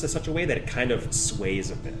built in such a way that it kind of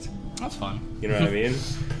sways a bit. That's fun. You know what I mean?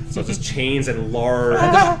 So it's just chains and large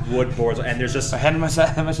wood boards, and there's just... I hadn't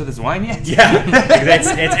had much of this wine yet? Yeah,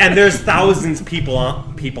 and there's thousands of people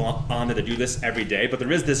on there that do this every day, but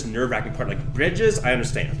there is this nerve-wracking part. Like, bridges, I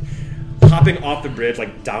understand. Hopping off the bridge,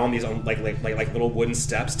 like down these like little wooden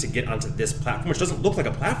steps to get onto this platform, which doesn't look like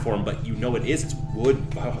a platform, but you know it is. It's wood.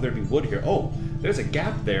 How there'd be wood here? Oh, there's a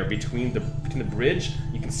gap there between the bridge.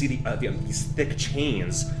 You can see these thick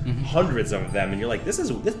chains, hundreds of them, and you're like, this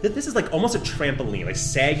is like almost a trampoline, like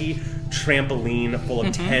saggy trampoline full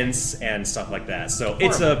of tents and stuff like that. So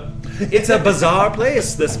it's a bizarre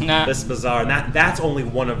place. This bazaar, and that's only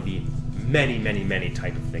one of the many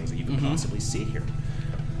type of things that you can possibly see here.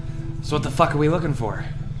 So what the fuck are we looking for?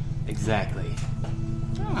 Exactly.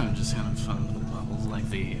 Oh, just kind of fun little bubbles like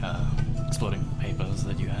the exploding papers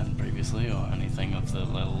that you had previously, or anything of the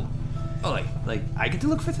little... Oh, like I get to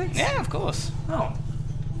look for things? Yeah, of course. Oh.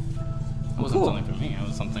 It wasn't Cool. something for me. It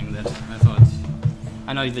was something that I thought...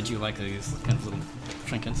 I know that you like these kind of little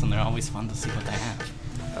trinkets, and they're always fun to see what they have.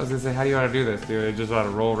 I was gonna say, how do you want to do this? Do you just want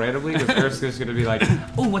to roll randomly? Because Eric's just gonna be like,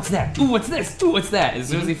 oh, what's that? Ooh, what's this? Ooh, what's that? As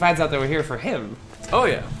soon as he finds out that we're here for him. Oh,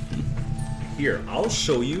 yeah. Here, I'll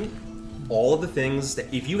show you all of the things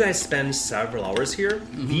that, if you guys spend several hours here,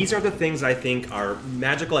 these are the things I think are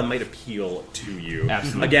magical and might appeal to you.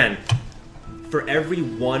 Absolutely. Again, for every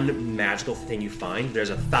one magical thing you find,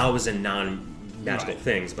 there's 1,000 non-magical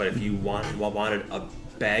things. But if you wanted a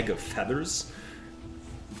bag of feathers,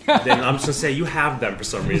 then I'm just gonna say you have them for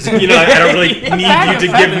some reason. You know, I don't really need you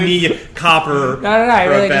to give me copper. No, I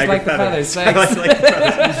for really a bag just like of the feathers. feathers. I like the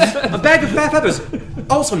feathers. A bag of feathers,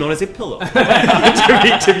 also known as a pillow.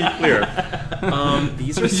 to be clear,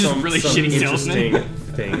 these are some really some shitty interesting salesman.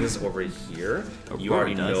 things over here. You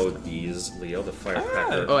already know these, Leo. The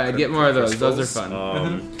firecracker. Oh, I get more of those. Those are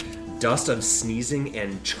fun. Dust of sneezing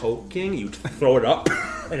and choking. You throw it up,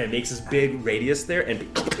 and it makes this big radius there, and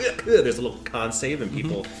there's a little con save, and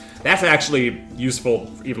people. That's actually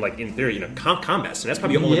useful, even like in theory, combat. So that's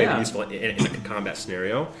probably only maybe useful in a combat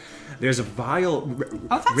scenario. There's a vial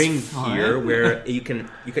ring here where you can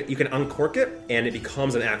uncork it, and it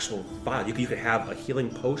becomes an actual vial. You could have a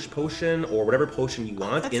healing potion or whatever potion you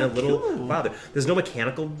want in a little vial. There's no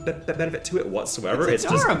mechanical benefit to it whatsoever. It's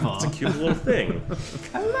adorable. Just it's a cute little thing.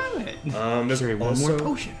 I love it. There's one more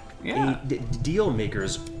potion. Yeah. A deal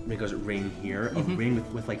maker's ring here, a ring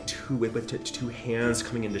with like two hands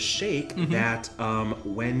coming into shake. That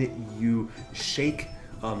when you shake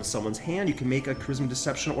someone's hand, you can make a charisma,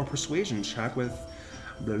 deception, or persuasion check with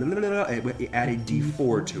add a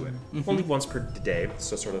D4 to it. Only once per day,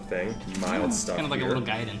 so sort of thing. Mild stuff. Kind of like here. a little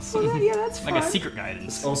guidance. Yeah, that's like a secret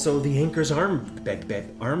guidance. Also, the Anchor's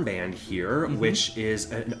armband here, which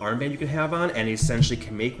is an armband you can have on, and essentially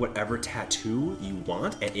can make whatever tattoo you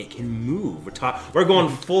want, and it can move. We're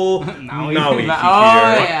going full Maui here. What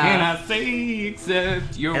can I say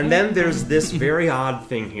except you're... And then there's this very odd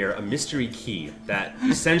thing here, a mystery key, that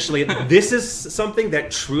essentially, this is something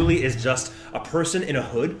that truly is just a person in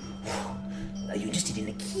a hood. You just need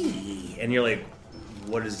a key. And you're like,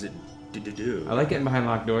 what does it do? I like getting behind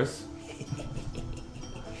locked doors.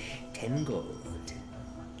 10 gold.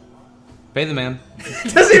 Pay the man.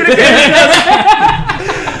 Doesn't even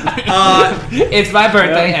It's my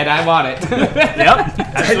birthday and I want it. Yep.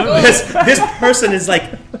 this person is like,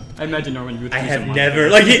 I imagine Norman, you would I pay have someone. never,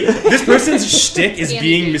 like, this person's shtick is Candy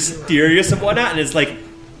being juice. mysterious and whatnot, and it's like,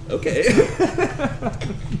 okay.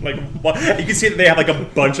 Like, you can see that they have like a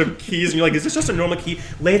bunch of keys, and you're like, is this just a normal key?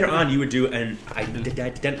 Later on, you would do an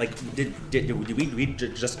did we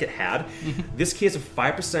just get had? This key has a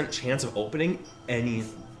 5% chance of opening any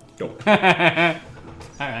door.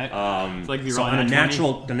 right. It's like if you So roll on a a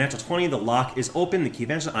natural 20, the lock is open. The key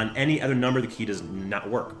vanishes. On any other number, the key does not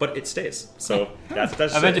work, but it stays. So that's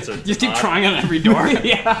I bet it. you just keep trying on every door.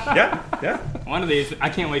 Yeah. One of these, I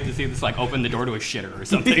can't wait to see this like open the door to a shitter or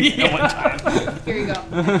something at one time. Here you go.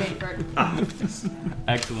 I paid for it.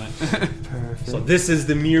 Excellent. Perfect. So this is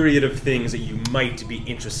the myriad of things that you might be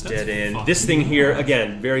interested in. fun. This thing here,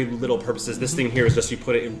 again, very little purposes. This thing here is just you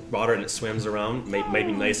put it in water and it swims around. Might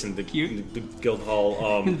be nice in the Cute. the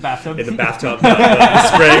Guildhall In the bathtub. In the bathtub, the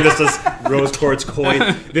spring. This is rose quartz koi.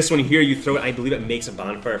 This one here, you throw it. I believe it makes a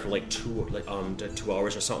bonfire for like 2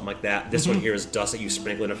 hours or something like that. This one here is dust that you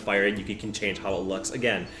sprinkle in a fire, and you can change how it looks.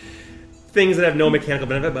 Again, things that have no mechanical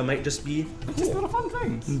benefit, but might just be Just little fun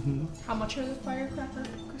things. How much are the firecracker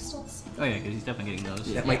crystals? Oh yeah, because he's definitely getting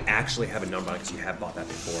those. that might actually have a number on it because you have bought that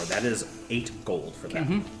before. That is 8 gold for that.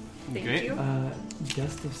 Thank Great. you.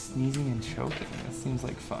 Dust of sneezing and choking. That seems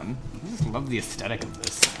like fun, I just love the aesthetic of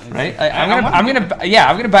this. right? I'm gonna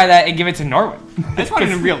buy that and give it to Norwin. I just want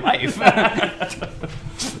it in real life.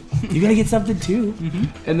 You gotta get something too.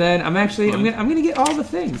 And then I'm gonna get all the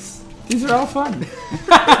things. These are all fun.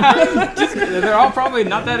 They're all probably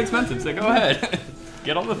not that expensive, so go ahead.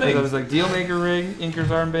 Get all the I was things. like Dealmaker ring, Inker's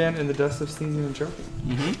armband, and the Dust of sneezing and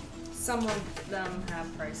choking. Some of them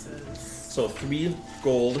have prices. So 2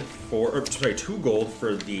 gold for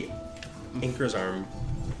the Inker's arm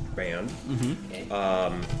band.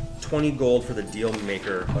 20 gold for the deal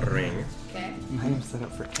maker ring. Okay. I am set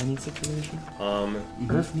up for any situation.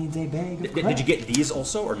 Earth needs a bag of Did you get these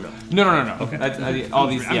also or no? No. Okay. That's, all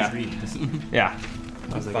these, I was yeah. reading this. Yeah.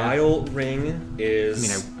 I was like, Vial ring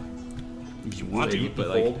is. If you want to, but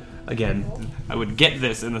like, gold. again, I would get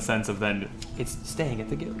this in the sense of then it's staying at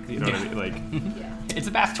the guild. You know what I mean? Like, Yeah. it's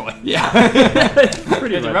a bath toy. yeah.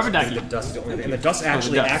 Pretty It's a much. rubber The ducky. dust is the only thing. And the dust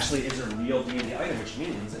actually dust. is a real D&D item, which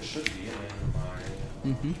means it should be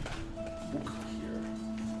in my book here.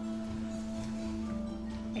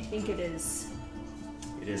 I think it is,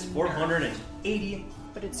 It is 480.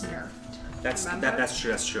 but it's nerfed. That's Remember? that's true.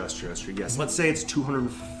 Yes. Let's say it's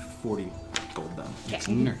 240 gold then.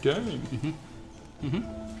 Dang.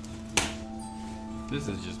 This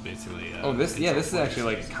is just basically. Oh, this is actually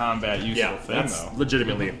like a combat useful Yeah, thing that's though.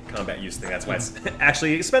 legitimately a combat use thing. That's why it's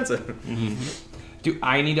actually expensive. Do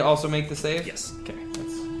I need to also make the save? Yes. Okay.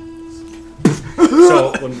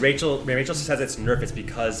 So when Rachel says it's nerf, it's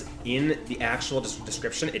because in the actual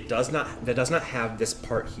description, that does not have this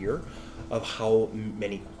part here of how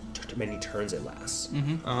many turns it lasts.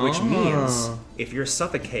 Which means if you're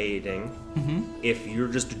suffocating, if you're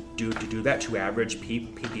just do that to average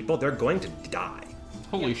people, they're going to die.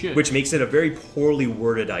 Holy shit. Which makes it a very poorly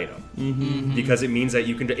worded item because it means that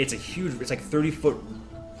you can. It's like 30-foot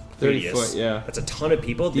 30 radius. foot, yeah. That's a ton of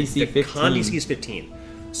people. DC the 15. con DC is 15.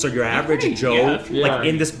 So your average Right, Joe, yeah. like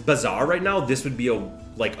in this bazaar right now, this would be a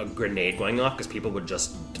grenade going off because people would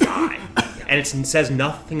just die. And it says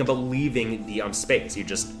nothing about leaving the space. You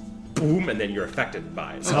just boom, and then you're affected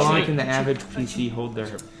by it. How So long can the average PC hold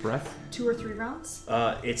their breath? 2 or 3 rounds?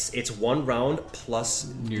 it's 1 round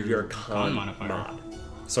plus your con modifier. mod.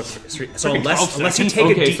 So 12 unless you seconds. take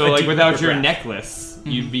Okay, a so like without deeper your breath. necklace,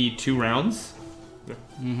 you'd be 2 rounds.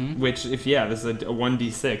 Which, if this is a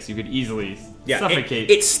 1d6, you could easily suffocate.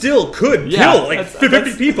 It still could Yeah, kill like that's-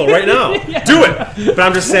 50 people right now. Do it. But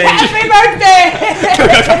I'm just saying.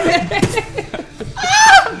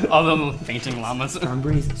 All them fainting llamas. Strong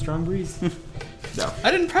breeze. No.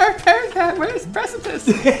 I didn't prepare that. Where's the precipice?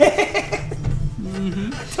 I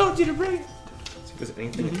told you to bring it. Is there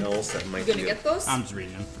anything else that might You gonna be? get those? I'm just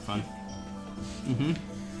reading them for fun.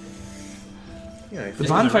 Yeah, I The think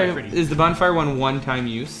bonfire pretty. is the bonfire one-time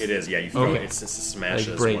use. it is. Yeah, you throw Okay. it. It's just a smash.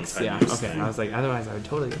 Like breaks, yeah. Use Okay, thing. I was like, otherwise I would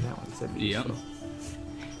totally get that one. It said Yep.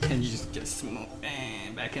 And you just get smoke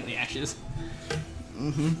back in the ashes.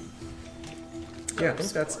 Yeah, I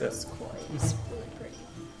think that's it. It's cool. It's really pretty.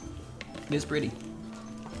 It's pretty.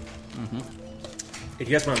 If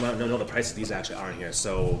you guys want to know the prices, these actually aren't here.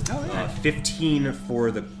 So, Oh, yeah. 15 for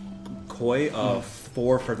the koi, 4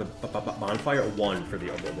 for the bonfire, 1 for the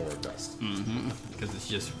lower dust. Because it's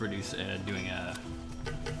just doing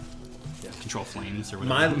control flames or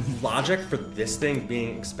My whatever. logic for this thing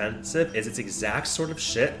being expensive is it's exact sort of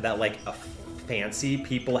shit that like a fancy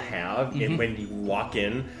people have when you walk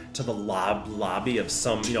in to the lobby of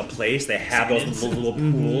some place. They have those little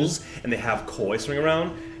pools and they have koi swimming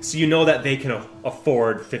around, so you know that they can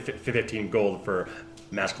afford 15 gold for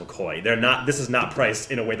magical koi. They're not. This is not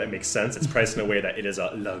priced in a way that makes sense. It's priced in a way that it is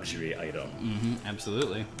a luxury item.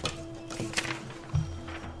 Absolutely.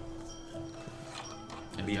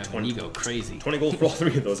 Be And 20 you go crazy. 20 gold for all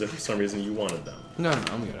 3 of those if for some reason you wanted them. No,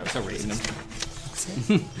 I'm good. So racist.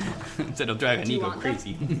 Instead of driving Do you Nico want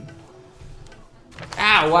crazy.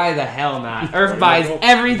 Why the hell not? Earth buys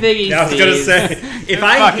everything he sees. I was gonna say if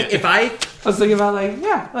I I was thinking about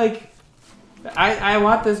I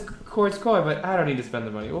want this quartz core, but I don't need to spend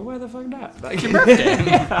the money. Well, why the fuck not? It's your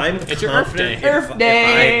birthday. I'm It's your Earth confident Day. Earth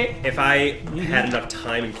Day. If I had enough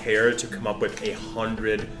time and care to come up with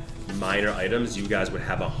 100 minor items, you guys would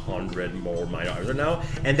have 100 more minor items now,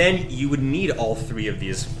 and then you would need all 3 of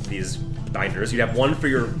these binders. You'd have one for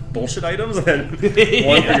your bullshit items, and then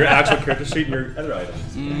one for your actual character sheet and your other items.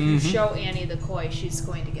 If you show Annie the koi, she's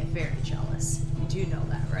going to get very jealous. You do know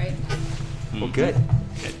that, right? Well, good.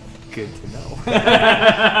 Good to know.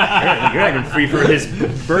 You're not even free for his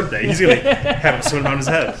birthday. He's gonna have it swimming around his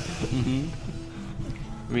head.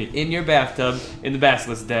 I mean, in your bathtub, in the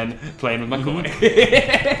basilisk den, playing with my koi.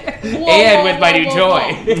 Whoa, And with my new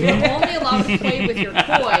toy. You're only allowed to play with your koi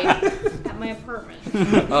at my apartment.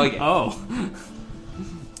 Oh, yeah.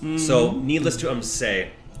 Oh. So, needless to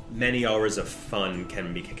say, many hours of fun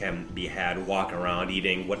can be had walking around,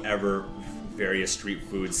 eating whatever various street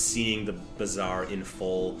foods, seeing the bazaar in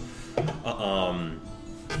full,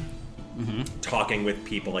 talking with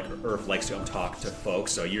people. Like Earth likes to talk to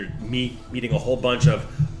folks, so you're meeting a whole bunch of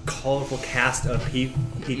colorful cast of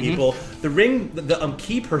people. The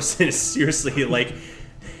key person is seriously like,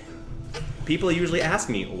 people usually ask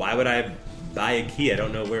me, why would I buy a key? I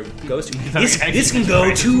don't know where it goes to. This can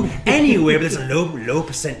go to anywhere, but there's a low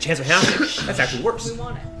percent chance of happening. That's actually worse. We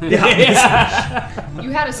want it. Yeah.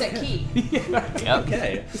 You had a set key. Yep.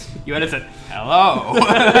 Okay. You had to say hello.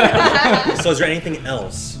 So is there anything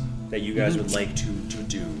else that you guys would like to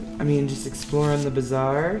do? I mean, just exploring the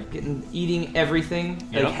bazaar, eating everything,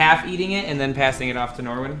 Yep. like half eating it, and then passing it off to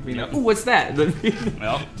Norwin. Being Yep. like, ooh, what's that?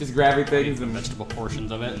 Well, just grabbing things some and vegetable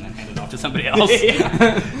portions of it and then hand it off to somebody else.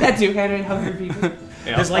 that too, kind of hungry people.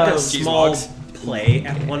 Yeah. There's like a Cheese small logs. play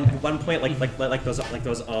at one point, like those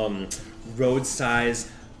road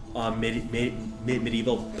size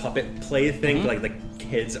medieval puppet play thing. Like the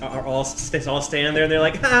kids are all standing there and they're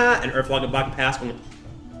like, ah, and Earth walking past going,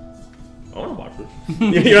 I want to watch this.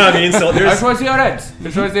 You know what I mean? So there's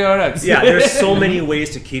yeah, there's so many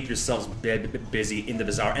ways to keep yourselves busy in the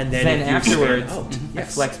bazaar, and then if you afterwards, stand out, I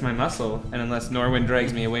yes. flex my muscle, and unless Norwin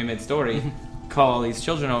drags me away mid-story, call all these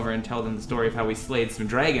children over and tell them the story of how we slayed some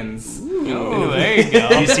dragons. Oh, there you go.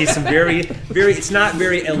 You see some very, it's not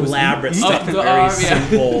very elaborate stuff, the very arm,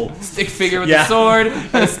 simple. Stick figure with Yeah. a sword,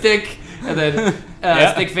 and a stick, and then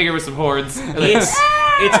stick figure with some hordes. And then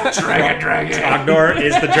It's dragon. Trogdor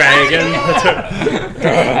is the dragon.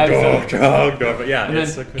 Trogdor. But yeah, And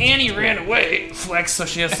it's then Annie ran away, flex, so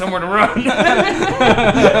she has somewhere to run.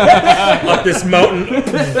 up this mountain.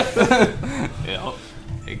 Yeah,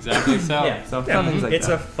 exactly so. Yeah, so fun things like It's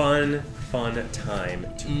that. a fun time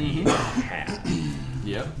to be had.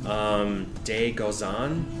 Yep. Day goes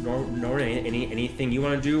on. Nor anything you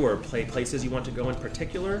want to do or places you want to go in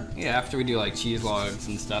particular? Yeah, after we do like cheese logs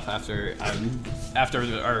and stuff, after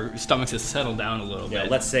our stomachs have settled down a little Yeah,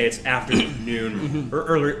 bit. let's say it's afternoon or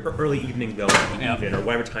early evening though, Yep. even or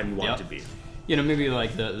whatever time you want Yep. it to be. You know, maybe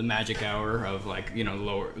like the magic hour of like, you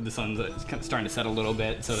know, the sun's starting to set a little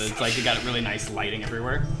bit, so that it's like you got really nice lighting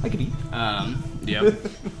everywhere. I could eat. Yep.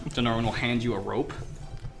 So Norman will hand you a rope,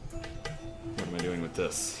 What am I doing with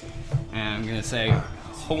this? and I'm gonna say,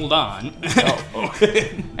 hold on.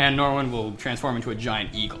 And Norman will transform into a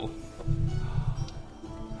giant eagle.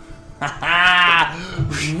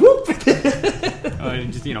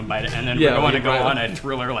 Just bite it, and then Yeah, we're going to you go bite on it. a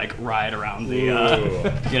thriller like ride around the,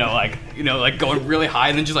 like going really high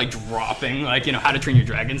and then just like dropping, like How to Train Your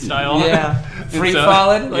Dragon style. Yeah, free so-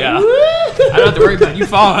 falling. Like, yeah. woo! I don't have to worry about you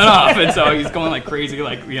falling off, and so he's going like crazy,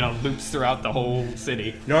 like loops throughout the whole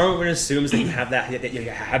city. Norman assumes that you have that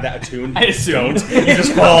attuned. I assume. Don't. You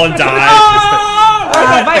just fall and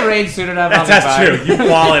die. If I range suited up, I'll be That's fine. true. You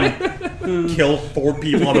fall and kill 4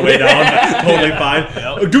 people on the way down. Totally fine.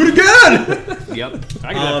 Yep. Oh, do it again. Yep.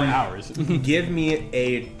 I can do that for hours. Give me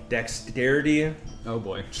a dexterity Oh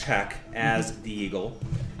boy. check as the eagle.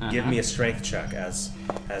 Give me a strength check as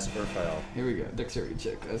Urfael. Here we go. Dexterity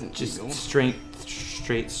check. As an Just eagle.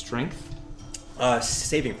 straight strength.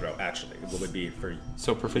 Saving throw actually would be for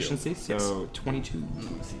So proficiency. So 22.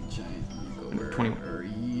 Let me see, giant eagle. Where 21. are Yeah,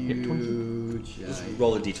 you? 22. just Giant-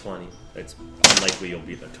 roll a d20. It's unlikely you'll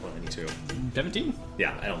beat the 22. 17?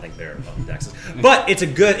 Yeah, I don't think they're on dexes. But it's a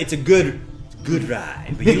good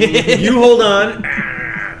ride. But you hold on.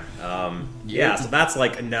 Yeah, so that's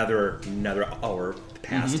like another hour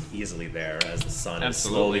passed easily there as the sun is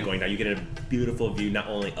slowly Absolutely. going down. You get a beautiful view not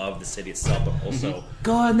only of the city itself, but also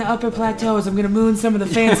Go on the upper plateaus. I'm gonna moon some of the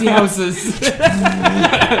fancy houses.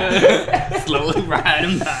 Slowly ride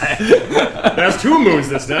him by. There's 2 moons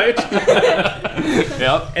this night.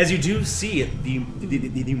 Yep. As you do see,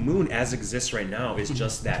 the moon as exists right now is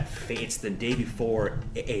just that. It's the day before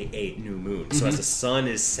a new moon. So as the sun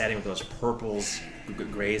is setting with those purples,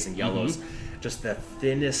 grays, and yellows, just the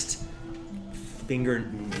thinnest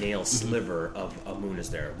fingernail sliver of a moon is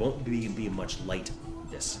there. Won't be much light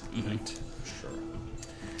this night, for sure.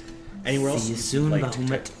 Anywhere else See you soon, you'd Bahamut.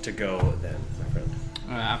 like to go then, my friend?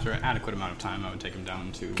 After an adequate amount of time, I would take him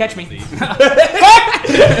down to... Catch me. Dive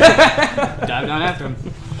down after him.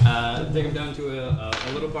 Take him down to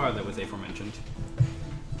a little bar that was aforementioned.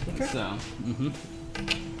 Okay. So,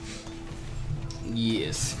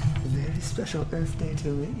 Yes. A very special Earth Day to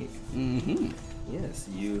me. Mm-hmm. Yes,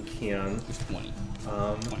 you can. It's 20.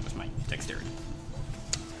 20 was my dexterity.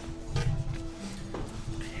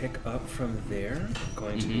 Pick up from there.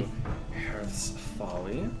 Going to Hearth's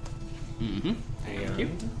Folly. Mm-hmm. And Thank you.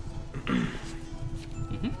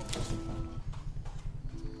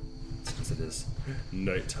 since it is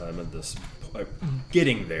nighttime at this point,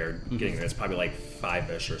 getting there, it's probably like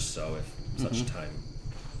 5-ish or so, if such time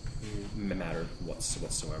mattered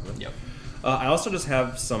whatsoever. Yep. I also just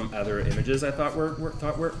have some other images I thought were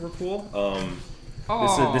cool.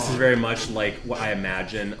 This is very much like what I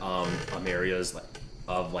imagine areas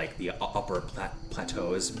of like the upper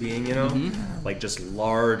plateaus being, like just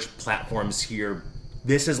large platforms here.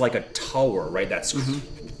 This is like a tower, right? That's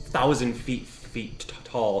 1,000 feet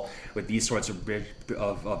tall, with these sorts of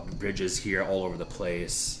bridges here all over the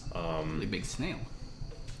place. Really big snail.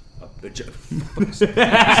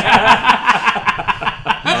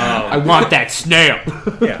 I want that snail.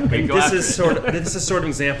 Yeah, this is sort of an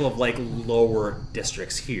example of like lower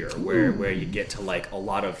districts here, where you get to like a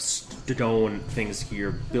lot of stone things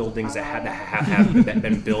here, buildings that have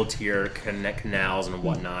been built here, canals and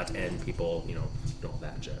whatnot, and people know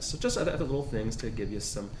that just other little things to give you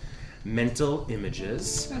some mental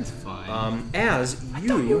images. That's fine. As I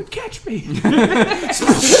thought you would catch me.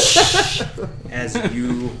 as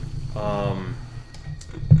you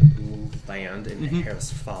land in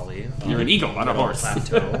Harris Folly. You're an eagle, not a horse.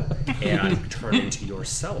 Plateau, and turn into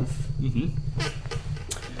yourself.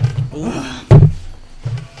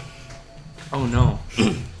 Oh no.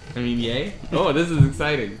 I mean, yay? Oh, this is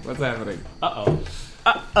exciting. What's happening? Uh-oh.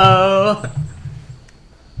 Uh-oh.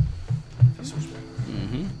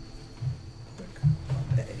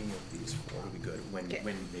 Any of these four will be good when they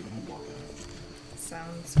walk.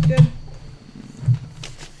 Sounds good.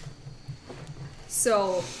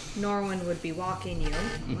 So Norwin would be walking you,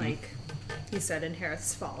 like he said in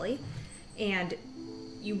Harith's Folly, and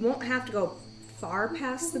you won't have to go far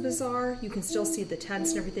past the bazaar. You can still see the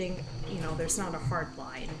tents and everything. There's not a hard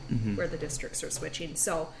line where the districts are switching.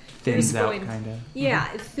 So Thins there's out, kind of.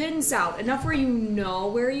 Yeah, it thins out enough where you know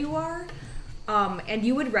where you are, and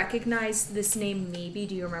you would recognize this name. Maybe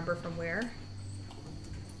do you remember from where?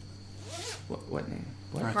 What name?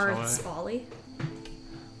 What? Harith's Folly.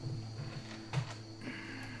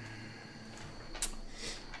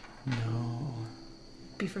 No.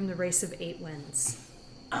 Be from the race of 8 winds.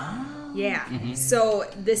 Oh. Yeah. So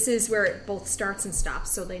this is where it both starts and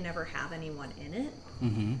stops. So they never have anyone in it.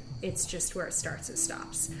 It's just where it starts and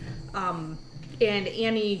stops. And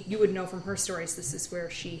Annie, you would know from her stories, this is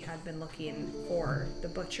where she had been looking for the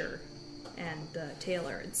butcher and the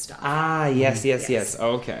tailor and stuff. Ah, yes.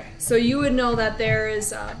 Okay. So you would know that there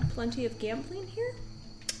is plenty of gambling here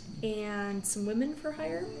and some women for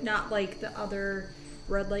hire. Not like the other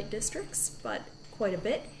red light districts, but quite a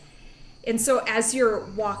bit. And so as you're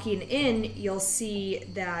walking in, you'll see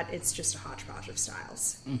that it's just a hodgepodge of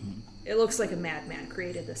styles. It looks like a madman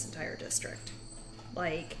created this entire district.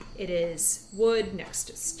 Like, it is wood next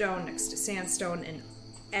to stone, next to sandstone, and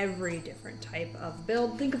every different type of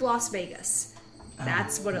build. Think of Las Vegas.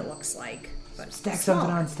 That's what it looks like. But Stack smaller.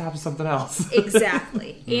 something on top of something else.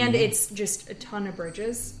 Exactly. And it's just a ton of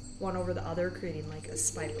bridges, one over the other, creating like a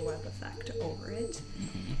spiderweb effect over it.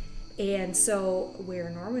 And so where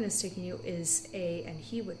Norman is taking you is and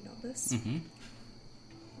he would know this,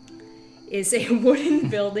 is a wooden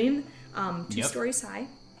building, 2 stories high,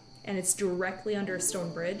 and it's directly under a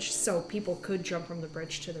stone bridge, so people could jump from the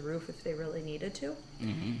bridge to the roof if they really needed to.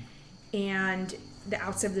 And the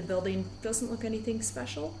outside of the building doesn't look anything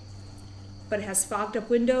special, but it has fogged up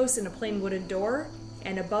windows and a plain wooden door,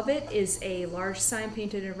 and above it is a large sign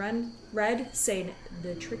painted in red saying,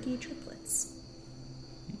 "The Tricky Triplets."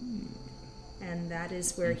 And that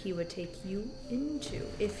is where he would take you into,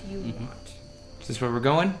 if you want. Is this where we're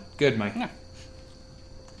going? Good, Mike. Yeah.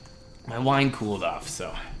 My wine cooled off,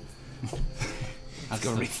 so let's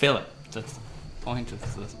go refill it. That's the point of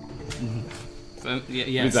this.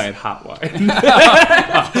 Yes. Means I had hot wine.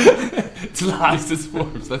 It's lost its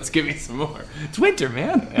forms. Let's give me some more. It's winter,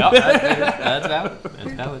 man. Yep, that's valid.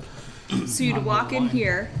 That's valid. So you'd walk in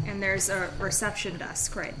here, and there's a reception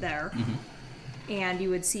desk right there. Mm-hmm. And you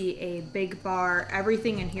would see a big bar.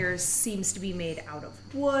 Everything in here seems to be made out of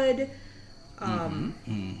wood. And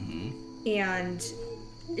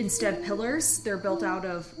instead of pillars, they're built out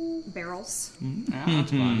of barrels. Yeah,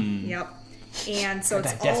 that's fun. Yep. And so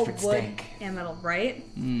it's That all desperate wood stank. and metal, right?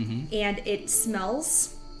 Mm-hmm. And it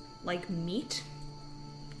smells like meat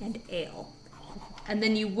and ale. And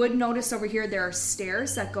then you would notice over here there are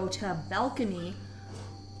stairs that go to a balcony,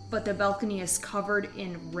 but the balcony is covered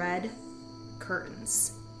in red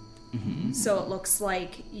curtains. Mm-hmm. So it looks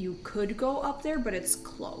like you could go up there, but it's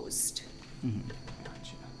closed.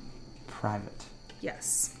 Gotcha. Private.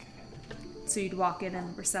 Yes. So you'd walk in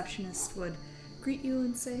and the receptionist would greet you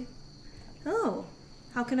and say, "Oh,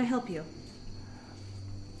 how can I help you?"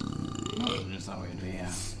 Oh, just thought we'd be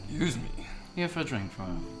Excuse me. here for a drink for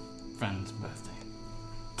a friend's birthday.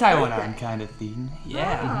 Taiwan kind of thing.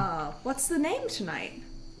 Yeah. Ah, what's the name tonight?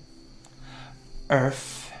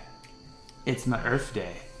 Earth. It's my Earth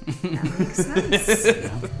Day. That makes sense.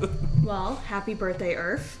 Well, happy birthday,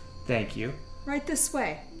 Earth. Thank you. Right this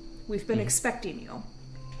way. We've been expecting you.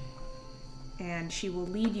 And she will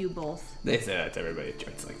lead you both They say that to everybody at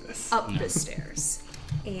joints like this. up the stairs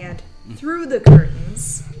and through the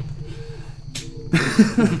curtains,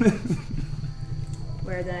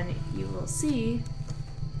 where then you will see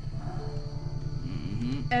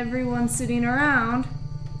everyone sitting around,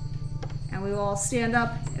 and we will all stand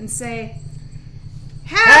up and say,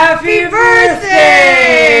 "Happy birthday!"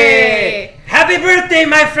 Happy birthday,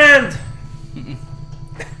 my friend!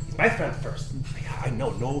 My friend first. I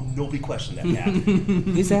know, nobody questioned that, yeah.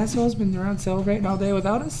 These assholes been around celebrating all day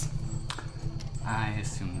without us? I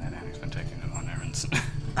assume that Annie's been taking them on errands.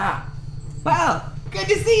 Well, good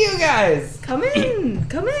to see you guys. Come in,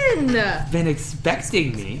 come in. Been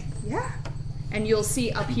expecting me. Yeah. And you'll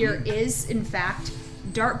see up here is, in fact,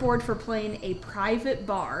 dartboard for playing a private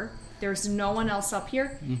bar. There's no one else up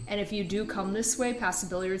here. And if you do come this way, past the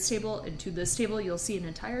billiards table and to this table, you'll see an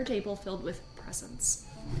entire table filled with presents.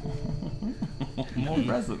 More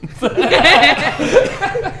presents.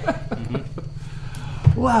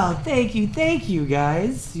 Well, thank you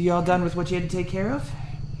guys. You all done with what you had to take care of?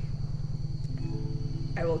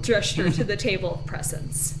 I will gesture to the table of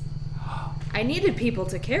presents. I needed people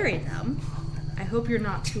to carry them. I hope you're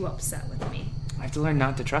not too upset with me. I have to learn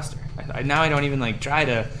not to trust her. Now I don't even try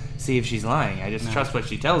to see if she's lying. I just trust what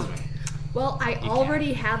she tells me. Well, I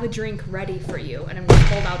already have a drink ready for you, and I'm going to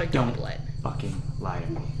hold out a goblet. Fucking lie to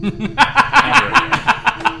me.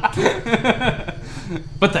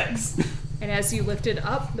 But thanks. And as you lift it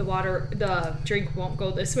up, the drink won't go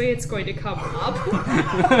this way, it's going to come up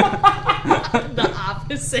the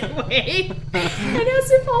opposite way. And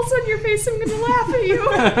as it falls on your face, I'm going to laugh at you.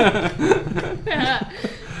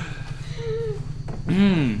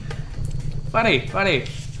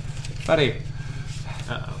 Funny.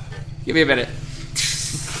 Uh-oh. Give me a minute.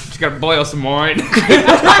 Just gotta boil some more. As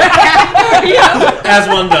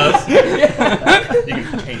one does. You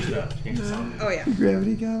can change the sound. Oh, yeah.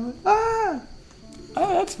 Gravity going. Ah!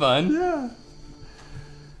 Oh, that's fun. Yeah.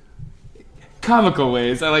 Comical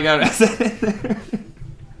ways. I like how I said it there.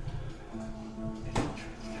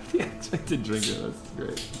 The expected drinker. That's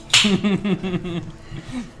great.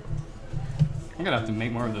 I'm gonna have to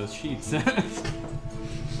make more of those sheets.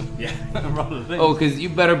 Yeah. Oh, because you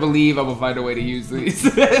better believe I will find a way to use these.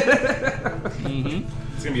 Mm-hmm.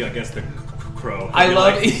 It's gonna be, I guess, the crow. I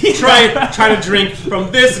love try to drink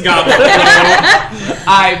from this goblet.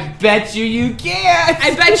 I bet you can.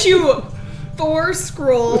 I bet you 4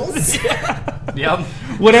 scrolls. Yep.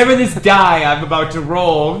 Whatever this die I'm about to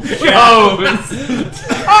roll shows. Oh,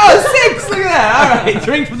 6! Look at that. All right,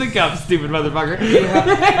 drink from the cup, stupid motherfucker.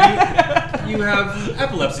 You have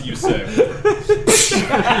epilepsy, you say.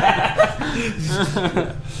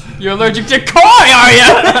 You're allergic to koi, are you?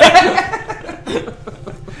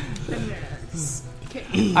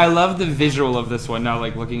 I love the visual of this one now,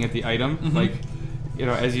 looking at the item.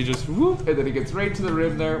 As you just whoop, and then it gets right to the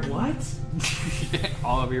rim there. What?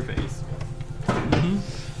 All over your face.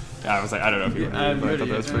 Yeah, I was I don't know if you were but I thought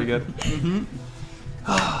that was pretty good.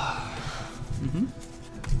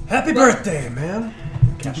 Happy birthday, man.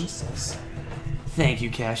 Cassius says. Thank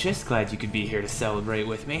you, Cassius. Glad you could be here to celebrate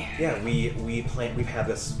with me. Yeah, we've had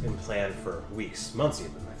this in plan for weeks, months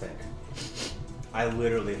even, I think. I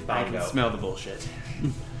literally found out. Smell the bullshit.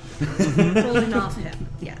 Holding off him,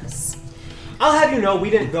 yes. I'll have you know, we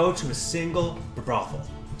didn't go to a single brothel.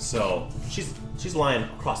 So she's She's lying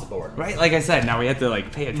across the board. Right? Like I said, now we have to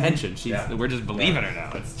like pay attention. We're just believing her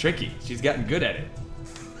now. It's tricky. She's gotten good at it.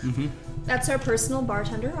 Mm-hmm. That's our personal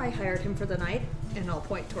bartender. I hired him for the night, and I'll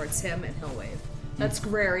point towards him and he'll wave. That's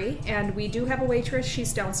Grary, and we do have a waitress.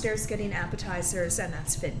 She's downstairs getting appetizers, and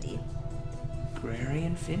that's Findy. Grary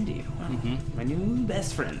and Findy. Wow. My new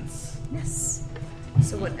best friends. Yes.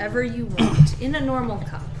 So whatever you want, in a normal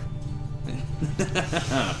cup.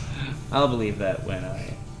 I'll believe that when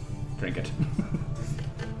I drink it.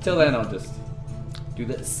 Till then, I'll just do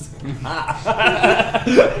this. I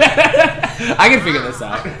can figure this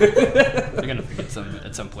out. You're gonna figure it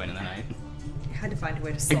at some point in the night. I had to find a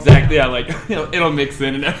way to slow Exactly. down. Yeah, like it'll mix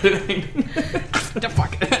in and everything. The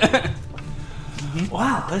fuck.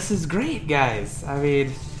 Wow, this is great, guys. I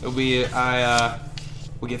mean, it'll be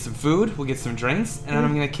we'll get some food, we'll get some drinks, and then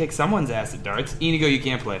I'm gonna kick someone's ass at darts. Inigo, you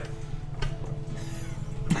can't play.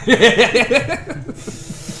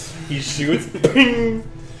 He shoots. Ping.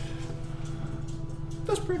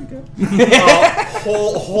 That's pretty good.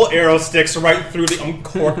 Whole arrow sticks right through the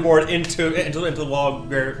corkboard into the wall.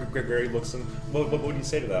 Gary looks and what would you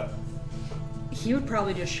say to that? He would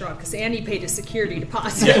probably just shrug, because Annie paid a security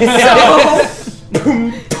deposit,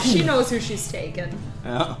 so she knows who she's taken.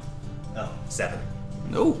 Yeah. Oh, 7.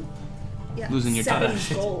 No. Yeah, Losing your 7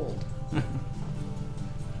 touch. gold.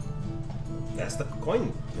 That's the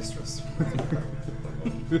coin mistress.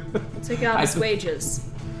 Take out his wages.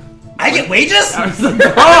 I get wages? I was like,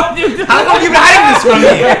 oh, dude, How come you've been hiding this from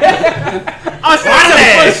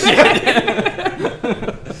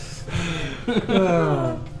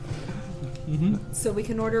me? So we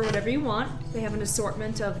can order whatever you want. They have an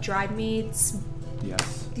assortment of dried meats,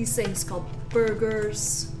 Yes. these things called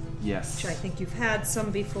burgers, Yes. which I think you've had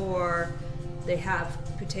some before. They have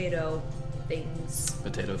potato things.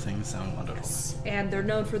 Potato things sound wonderful. And they're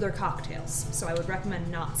known for their cocktails, so I would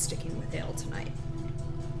recommend not sticking with ale tonight.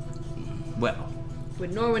 Well,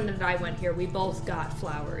 When Norwin and I went here, we both got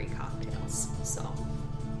flowery cocktails, so.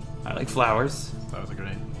 I like flowers. That was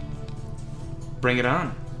great. Bring it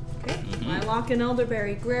on. Okay, I lock in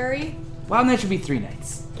elderberry. Grary? Well, that should be 3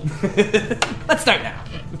 nights. Let's start now.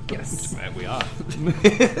 Yes. We are.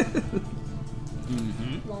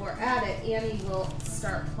 While we're at it, Annie will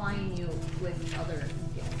start plying you with other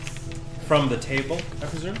gifts. From the table, I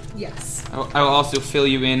presume? Yes. I will also fill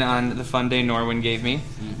you in on the fun day Norwin gave me,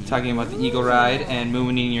 talking about the eagle ride and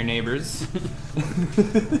mooning your neighbors.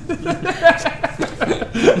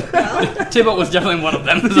 Tybalt was definitely one of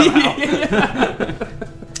them somehow.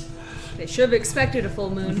 They should have expected a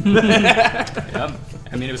full moon. Yep.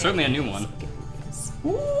 I mean, it was certainly a new one.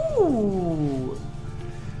 Ooh.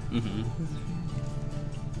 Mm-hmm.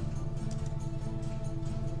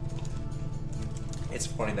 It's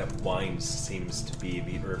funny that wine seems to be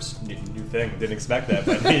the Earth's new thing. Didn't expect that,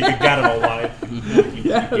 but you got it all wine. You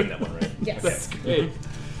gave that one right. Yes. Great.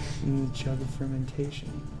 Chug of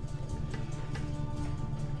fermentation.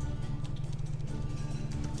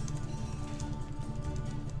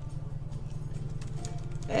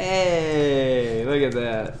 Hey, look at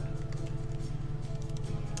that.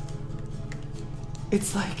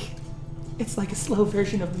 It's like a slow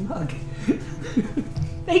version of the mug.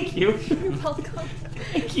 Thank you. You're welcome.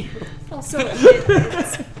 Thank you. Also,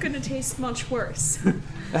 it's gonna taste much worse.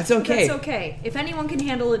 That's But okay. that's okay. If anyone can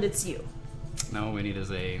handle it, it's you. No, what we need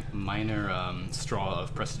is a minor straw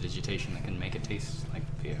of prestidigitation that can make it taste like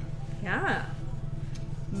beer. Yeah.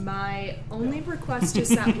 My only request is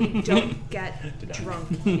that we don't get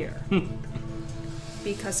drunk here.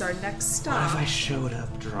 Because our next What if I stop, showed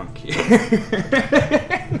up drunk here?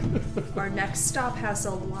 our next stop has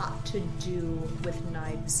a lot to do with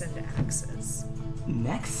knives and axes.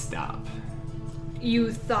 Next stop.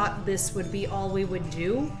 You thought this would be all we would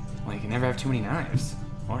do? Well, you can never have too many knives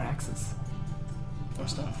or axes Or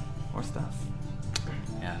stuff. or stuff.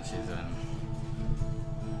 Yeah,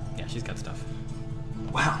 she's got stuff.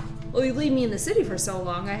 Wow. Well, you leave me in the city for so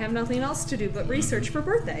long, I have nothing else to do but research for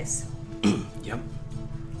birthdays. Yep.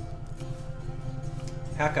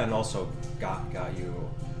 Hakon also got you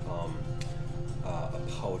a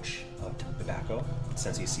pouch of tobacco,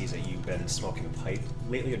 since he sees that you've been smoking a pipe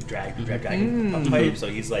lately, dragging a pipe. So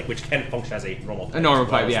he's like, which can function as a normal pipe. A normal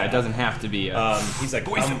as well pipe, as yeah. It that. doesn't have to be a... He's like,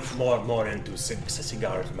 I'm more into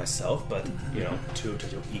cigars myself, but you know, to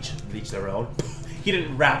each their own. He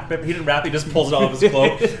didn't wrap it. He just pulls it off his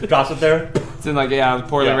cloak, drops it there. It's in like,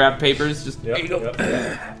 poorly wrapped papers. Just Yep, there you go.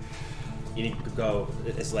 yep. You need to go.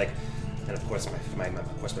 It's like, and of course my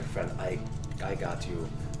friend, I got you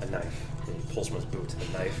a knife. And he pulls from his boot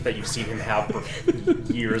a knife that you've seen him have for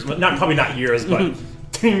years, but probably not years, but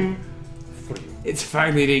ting, for you. It's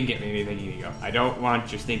fine they didn't get me anything, Inigo. I don't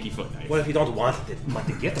want your stinky foot knife. What if you don't want the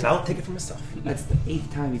gift, and I'll take it for myself. That's the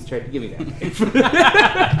 8th time he's tried to give me that knife.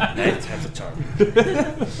 9th time's a charm.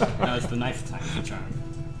 No, it's the ninth time the charm.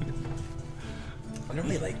 I don't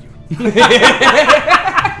really like you.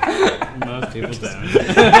 Most people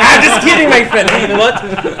don't. I'm just kidding, my friend. You know what?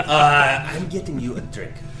 I'm getting you a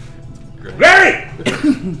drink. Larry!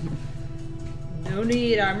 No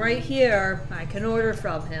need, I'm right here. I can order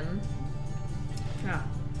from him. Ah,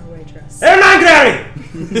 our waitress. Hey, man, Gary!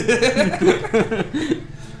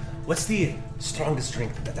 What's the strongest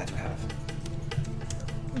drink that you have?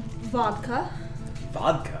 Vodka.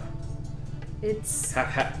 Vodka. It's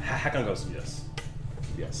Hakan goes, yes.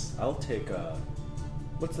 Yes. I'll take,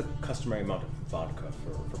 what's the customary amount of vodka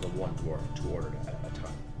for the one dwarf to order at a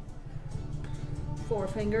time? 4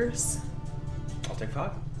 fingers. I'll take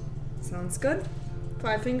 5. Sounds good.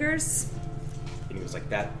 5 fingers. And he was like,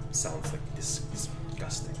 that sounds like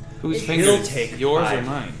disgusting. Whose He'll fingers? take Yours 5, or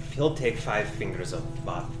mine? He'll take 5 fingers of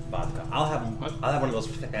vodka. I'll have one of those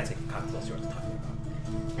fancy cocktails you were talking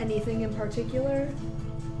about. Anything in particular?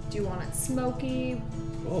 Do you want it smoky?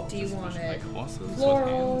 Oh, Do you want Like it horses with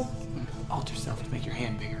floral? hands. Alter self to make your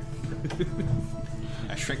hand bigger.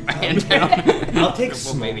 I shrink my hand down. I'll take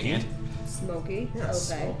Well, maybe smoky. hand. Smoky. Yeah, Okay.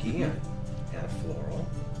 smoky and floral.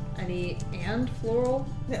 And floral?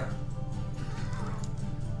 Yeah.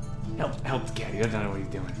 Help the cat. He doesn't know what he's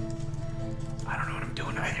doing. I don't know what I'm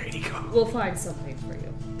doing either, Inigo. We'll find something for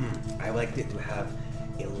you. I like it to have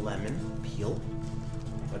a lemon peel.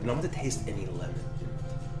 I don't want to taste any lemon.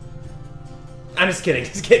 I'm just kidding.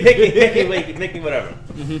 Just kidding. Make me whatever.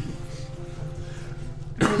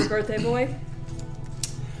 You're the birthday boy?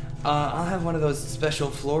 I'll have one of those special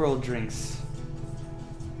floral drinks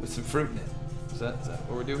with some fruit in it. Is that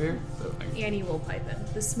what we're doing here? Annie will pipe in.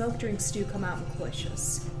 The smoke drinks do come out in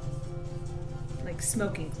cloches. Like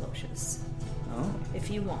smoking cloches. Oh. If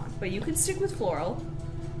you want. But you can stick with floral.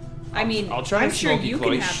 I mean, I'll try I'm sure smoky you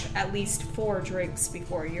cloche. can have at least 4 drinks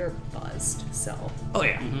before you're buzzed, so. Oh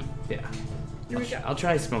yeah. Yeah. Here we go. I'll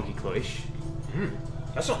try smoky cloche.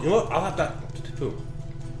 That's not. You know what? I'll have that too.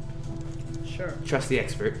 Sure. Trust the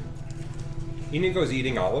expert. Inigo's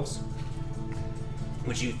eating olives,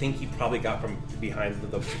 which you think he probably got from behind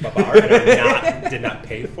the bar and did not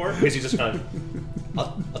pay for because he just kind of.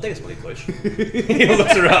 I'll take a smoky cloche. He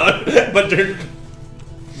looks around, but they're.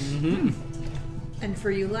 And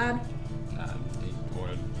for you, lad? He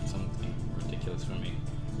ordered something ridiculous for me.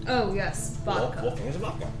 Oh, yes. Vodka. Wolfing is a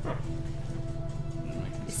vodka. Huh.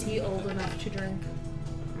 Is he old enough to drink?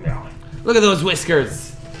 No. Look at those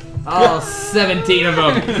whiskers. All 17 of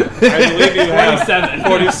them. I believe you have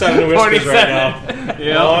 47 whiskers right now.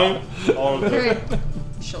 Yeah. Long. Here.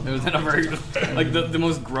 It was in a very, like the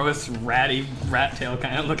most gross, ratty, rat tail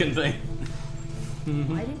kind of looking thing.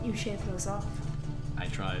 Why didn't you shave those off? I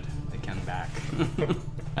tried. They came back.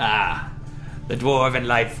 Ah, the dwarven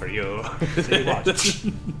life for you.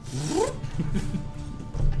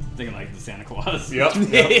 Thinking like the Santa Claus. Yep.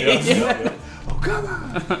 Oh, come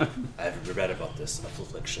on. I've read about this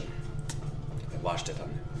affliction. I watched it on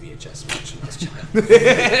VHS when I was a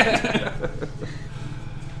child.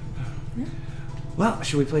 Well,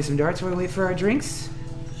 should we play some darts while we wait for our drinks?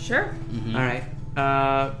 Sure. All right.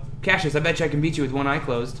 Cassius, I bet you I can beat you with one eye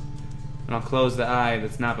closed. And I'll close the eye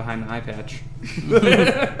that's not behind the eye patch.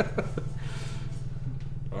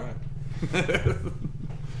 All right.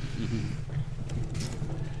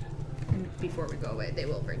 Before we go away, they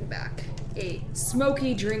will bring back a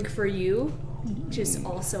smoky drink for you, which is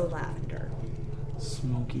also lavender.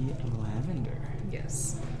 Smoky lavender.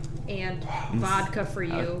 Yes. And vodka for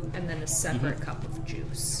you, and then a separate cup of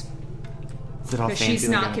juice. Is it all Because fancy she's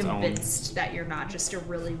like not on its own? convinced that you're not just a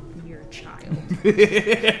really weird child.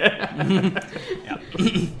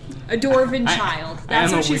 A dwarven child.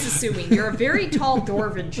 That's am what a she's weird- assuming. You're a very tall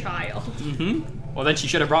dwarven child. Well, then she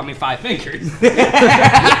should have brought me 5 fingers.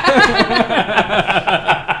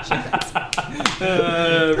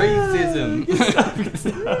 Racism.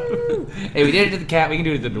 Hey, we did it to the cat. We can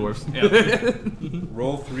do it to the dwarves.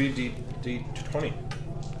 Roll 3d20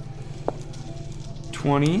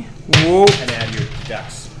 20. Whoa. and add your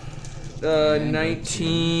dex.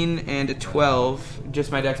 19 and a 12.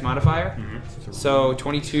 Just my dex modifier. So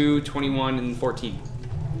 22, 21, and 14.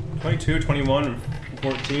 22, 21, and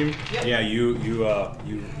 14. Yep. Yeah, you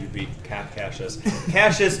beat Cassius.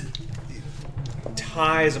 Cassius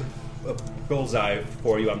ties a bullseye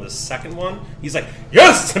for you on the second one. He's like,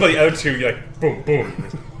 yes! But the other two, you're like, boom, boom,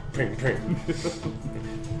 ping, ping.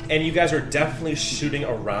 And you guys are definitely shooting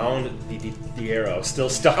around the arrow, still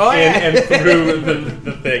stuck in and through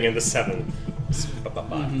the thing in the 7.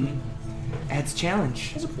 Adds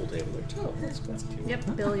challenge. There's a pool table there too. That's cute.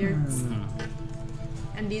 Yep, billiards.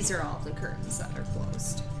 And these are all the curtains that are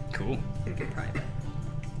closed. Cool. Private.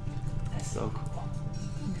 That's so cool.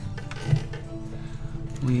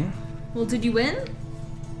 Well, yeah. Well, did you win?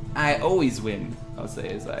 I always win, I'll say,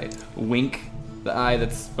 as I wink the eye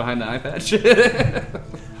that's behind the eye patch.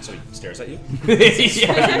 So he stares at you.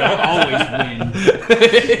 Always win.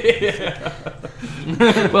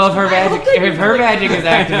 Well, if her magic is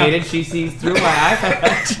activated, she sees through my eye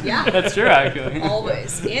patch. Yeah. That's true, actually.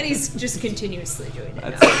 Always. And he's just continuously doing it now.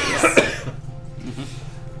 That's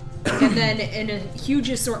And then in a huge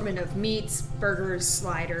assortment of meats, burgers,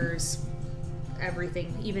 sliders,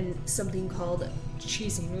 everything. Even something called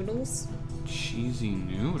cheesy noodles. cheesy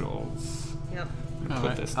noodles. Yep.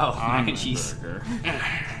 Put this mac on and cheese. burger.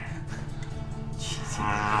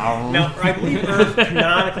 Now, I believe Earth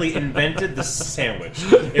canonically invented the sandwich.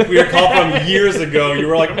 If we recall from years ago, you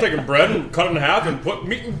were like, I'm taking bread and cut it in half and put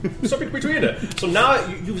meat and something between it. So now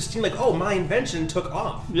you've seen like, oh, my invention took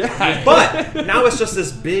off. Yeah. But now it's just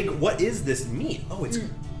this big, what is this meat? Oh, it's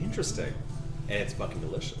interesting. And it's fucking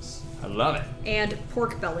delicious. I love it. And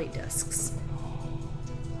pork belly discs.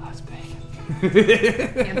 That's bacon.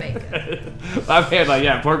 And bacon. I've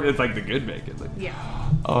had pork. It's like the good bacon. Like, Yeah.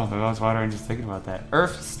 oh, my mouth's watering just thinking about that.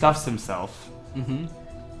 Earth stuffs himself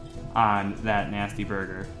on that nasty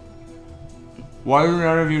burger. Why do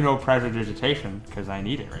none of you know prestidigitation? Because I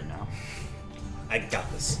need it right now. I got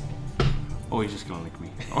this. Oh, he's just gonna lick me.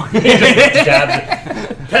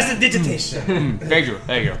 Prestidigitation. There you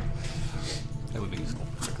go. That would be useful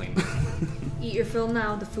for cleaning. Eat your fill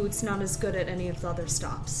now. The food's not as good at any of the other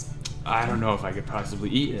stops. I don't know if I could possibly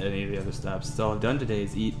eat at any of the other stops. It's all I've done today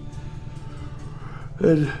is eat.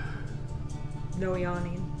 And No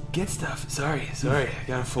yawning. get stuff. Sorry. I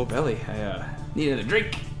got a full belly. I needed a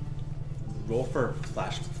drink. Roll for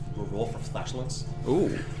flatulence.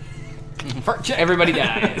 Ooh. Everybody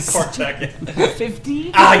dies. Fart check.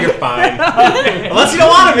 50? Ah, you're fine. Unless you don't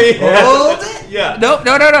want to be. Hold it. Yeah. No.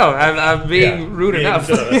 I'm being rude Being enough.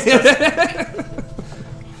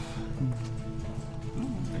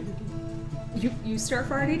 You start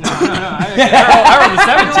farting? I rolled a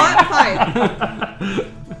 17. You know what?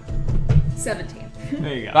 Fine. 17.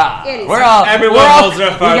 There you go. Ah, It is. Everyone holds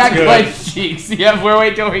their we farts got good. clenched cheeks. Yeah, we'll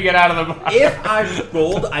wait till we get out of the bar. If I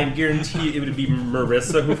rolled, I guarantee it would be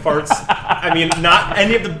Marissa who farts. I mean, not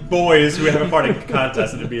any of the boys who have a farting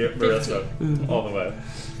contest. It'd be Marissa all the way.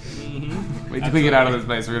 Wait till we get out of this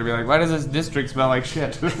place. We're gonna be like, why does this district smell like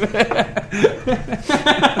shit? Two for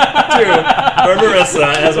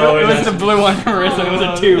Marissa, as It always. was the blue one for Marissa. It was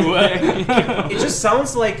a 2. It just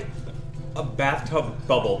sounds like a bathtub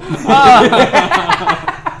bubble. It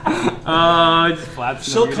just flaps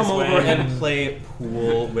in the She'll weirdest come over way. and play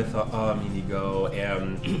pool with Inigo,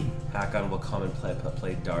 and Hakon will come and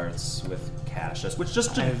play darts with Cassius, which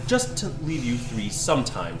just to leave you three some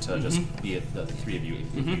time to just be at the three of you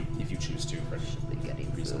if you choose to. For Getting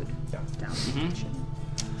reason. food Yeah. down the kitchen.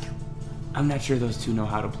 I'm not sure those two know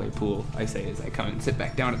how to play pool, I say as I come and sit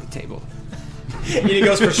back down at the table.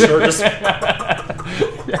 Inigo's for sure just.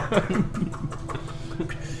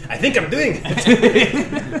 I think I'm doing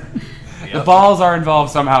it. The balls are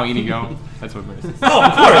involved somehow, Inigo. That's what Marissa says. Oh,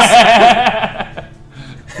 of course.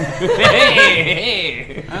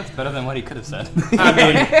 Hey! That's better than what he could have said. I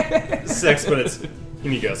mean, 6, but it's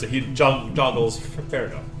Inigo, so he joggles. Fair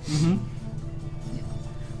enough.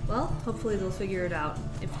 Well, hopefully they'll figure it out.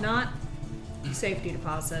 If not, safety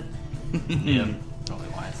deposit. Yeah. Probably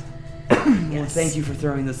wise. Well, thank you for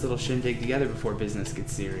throwing this little shindig together before business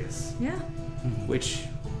gets serious. Yeah. Which,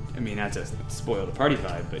 I mean, not to spoil the party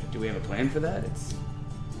vibe, but do we have a plan for that?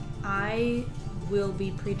 I will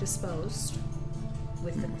be predisposed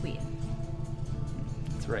with the queen.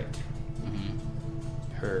 That's right.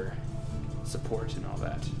 Her support and all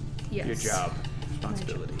that. Yes. Your job,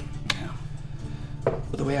 responsibility. Yeah. Well,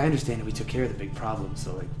 the way I understand it, we took care of the big problem,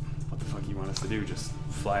 so, like, what the fuck you want us to do? Just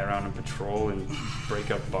fly around and patrol and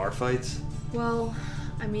break up bar fights? Well,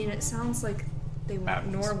 I mean, it sounds like they want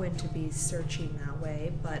Mountains. Norwin to be searching that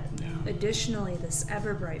way, but additionally, this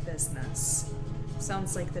Everbright business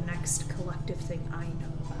sounds like the next collective thing I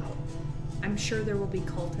know about. I'm sure there will be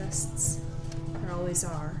cultists. There always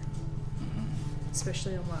are.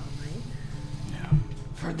 Especially on Wild Night. Yeah.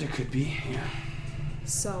 I've heard there could be, yeah.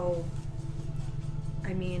 So,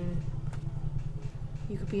 I mean,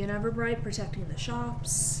 you could be an Everbright protecting the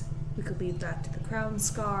shops. We could leave that to the Crown's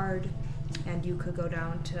Guard. And you could go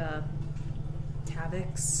down to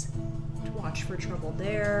Havoc's to watch for trouble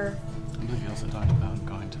there. I know you also talked about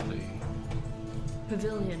going to the Pavilion.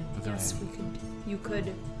 Pavilion. Yes, we could. You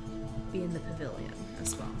could be in the pavilion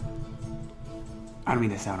as well. I don't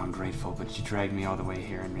mean to sound ungrateful, but you dragged me all the way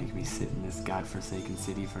here and make me sit in this godforsaken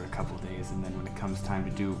city for a couple days, and then when it comes time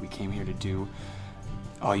to do what we came here to do,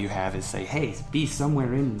 all you have is say, hey, be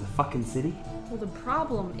somewhere in the fucking city? Well, the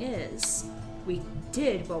problem is, we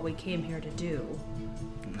did what we came here to do.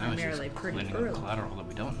 Now it's Primarily just pretty cleaning early. up collateral that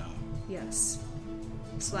we don't know. Yes.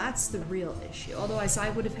 So that's the real issue. Otherwise,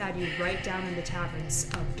 I would have had you right down in the taverns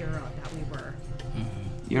of Dura that we were.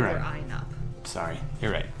 You're we were right. eyeing up. Sorry,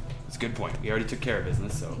 you're right. It's a good point. We already took care of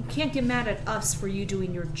business, so... You can't get mad at us for you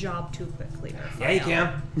doing your job too quickly. Yeah, you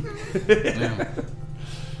can. Yeah.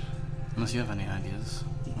 Unless you have any ideas.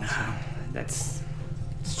 It's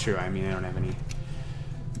true. I mean, I don't have any...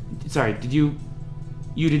 Sorry, did you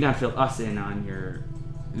did not fill us in on your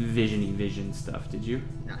vision-y vision stuff, did you?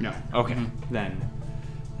 No. Okay. Then,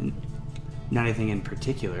 not anything in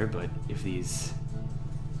particular, but if these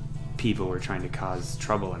people were trying to cause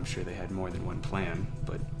trouble, I'm sure they had more than one plan.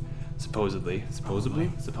 But supposedly,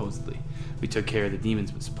 we took care of the demons,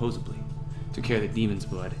 but supposedly took care of the demons'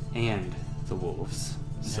 blood and the wolves.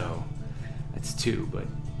 So that's two, but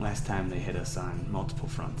last time they hit us on multiple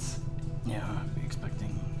fronts. Yeah, I'd be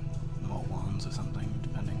expecting more wands or something,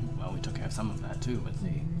 depending. Well, we took care of some of that too, with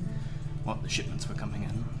the shipments were coming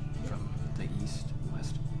in from the east,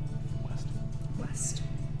 west.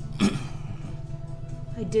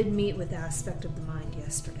 I did meet with Aspect of the Mind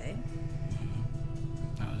yesterday,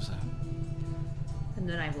 How was that? and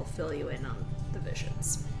then I will fill you in on the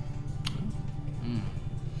visions.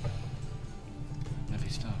 Heavy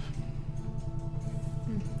stuff.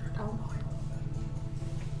 Oh.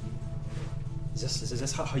 Is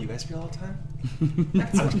this how you guys feel all the time?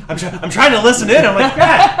 I'm trying to listen in. I'm like,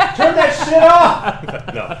 God, turn that shit off.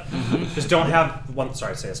 No, just don't have one.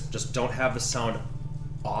 Sorry, say this. Just don't have the sound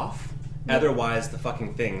off. Otherwise, the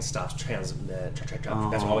fucking thing stops transmit.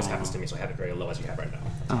 That's what always happens to me. So I have it very low as you have right now.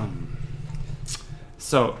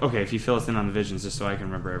 So, okay, if you fill us in on the visions, just so I can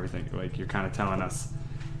remember everything, like you're kind of telling us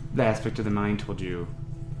the aspect of the mind told you,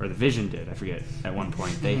 or the vision did, I forget, at one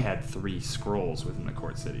point, they had 3 scrolls within the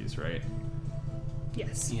court cities, right?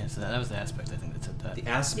 Yes. Yeah, so that was the aspect I think that said that. The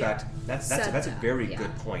aspect. Yeah. That's a very Yeah.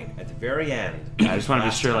 good point. At the very end, I just want to be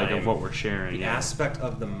last sure, like, time, of what we're sharing. the aspect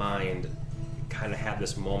of the mind kind of had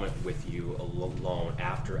this moment with you alone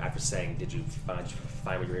after saying, "Did you find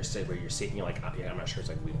what you were saying? Where you're seeking?" You're like, "Yeah, I'm not sure." It's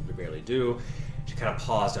like we barely do. She kind of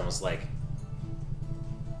paused and was like,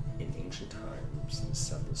 "In ancient times,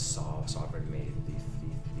 the sovereign made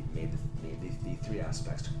the 3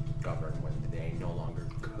 aspects to govern when they no longer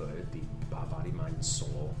could, the body, mind, and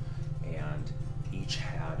soul, and each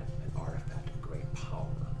had an artifact of great power."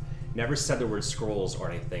 Never said the word scrolls or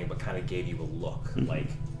anything, but kind of gave you a look, like,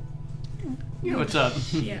 You know what's up?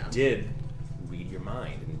 she did read your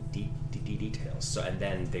mind in deep details. So, and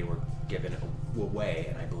then they were given away,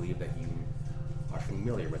 and I believe that you are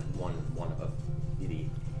familiar with one of the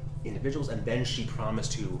individuals. And then she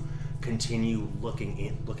promised to continue looking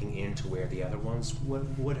into where the other ones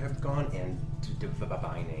would have gone, and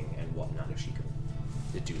divining and whatnot if she could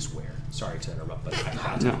deduce where. Sorry to interrupt, but I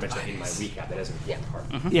had to mention it in my recap. That is an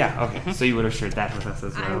important part. Yeah, okay. So you would have shared that with us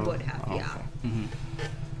as well? I would have, yeah. Okay.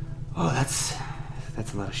 Oh, that's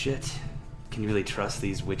a lot of shit. Can you really trust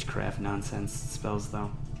these witchcraft nonsense spells,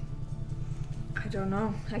 though? I don't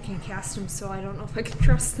know. I can cast them, so I don't know if I can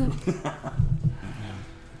trust them.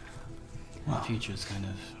 Well, the future's kind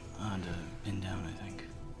of hard to pin down, I think.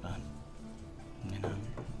 But, you know,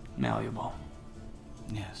 Malleable.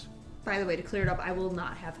 yes. By the way, to clear it up, I will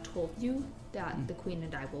not have told you that the Queen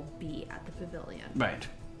and I will be at the pavilion. Right.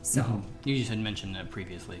 So, You just had mentioned that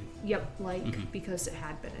previously. yep, because it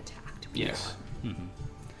had been attacked. Yes.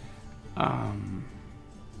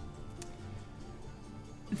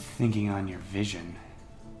 Thinking on your vision,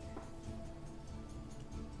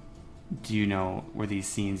 do you know, were these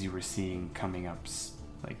scenes you were seeing coming up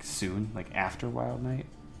like soon, like after Wild Night?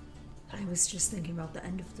 I was just thinking about the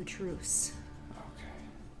end of the truce.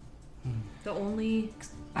 Okay. The only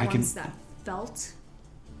I ones that felt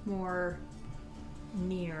more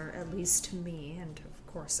near, at least to me, and of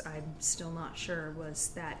course I'm still not sure, was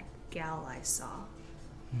that gal I saw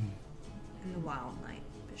in the Wild Night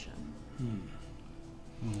vision.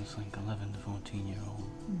 Well, it's like 11 to 14-year-old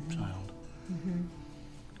child.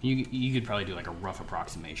 You could probably do like a rough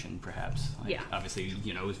approximation, perhaps. Like, Yeah. Obviously,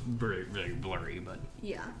 you know, it was very, very blurry, but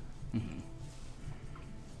Yeah. And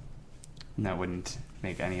that wouldn't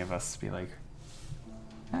make any of us be like,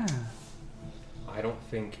 I don't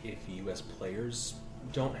think if you as players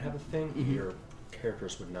don't have a thing, your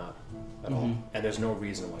characters would not at all. And there's no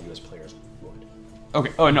reason why you as players would.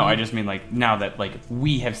 Okay. Oh no, I just mean like now that like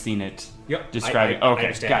we have seen it. Yep. Describing. I okay.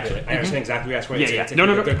 understand. Gotcha. I understand exactly what you're asking. Yeah. It's No.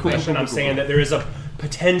 a good Cool, question. cool, I'm cool, saying cool. that there is a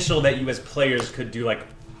potential that you as players could do like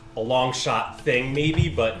a long shot thing, maybe,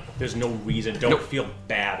 but there's no reason. Don't feel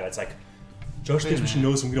bad. It's like Josh thinks we should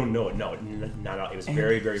know something we don't know. No, not. It was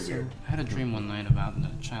very, very weird. I had a dream one night about the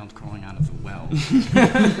child crawling out of the well.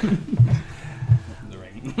 The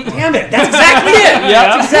ring. Damn it! That's exactly it.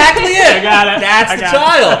 That's exactly it. I got it. That's the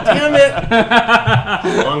child. Damn it!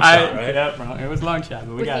 Long shot, right? Yep, wrong. It was long shot, but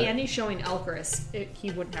we With got Andy showing Elkaris,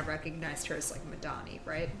 he wouldn't have recognized her as like Madani,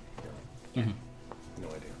 right? it. Mm-hmm. No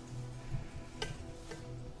idea.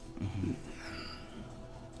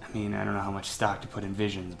 I mean, I don't know how much stock to put in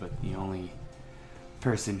visions, but the only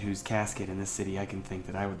person whose casket in this city I can think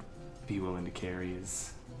that I would be willing to carry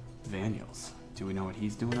is Vaniel's. Do we know what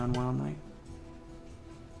he's doing on Wild Night?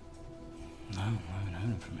 No, I haven't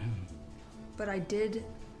heard from him. But I did,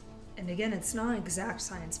 and again, it's not exact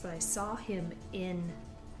science, but I saw him in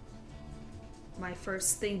my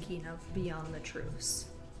first thinking of Beyond the Truce.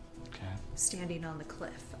 Okay. Standing on the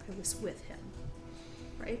cliff. I was with him.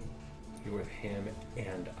 Right? You were with him,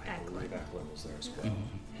 and I believe Eklund was there as well.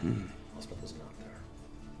 Mm-hmm. Elspeth was not there.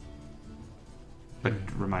 But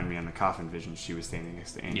remind me, on the coffin vision, she was standing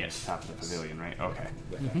next to Andy at the top of the pavilion, right? Okay.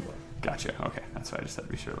 With Eklund. Gotcha. Okay. That's why I just had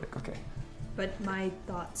to be sure. Like, okay. But my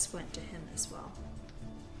thoughts went to him as well.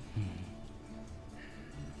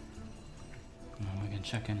 Well, we can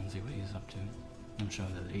check in and see what he's up to. I'm sure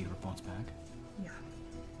that he reports back. Yeah.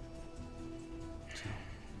 So.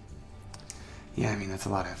 Yeah, I mean, that's a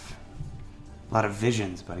lot of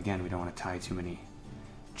visions, but again, we don't want to tie too many,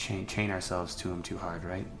 chain ourselves to him too hard,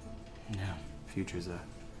 right? Yeah. Future's a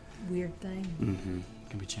Weird thing. Mm-hmm.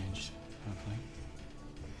 Can be changed, hopefully.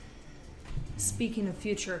 Speaking of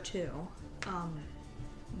future, too,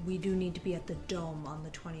 we do need to be at the Dome on the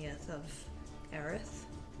 20th of Aerith.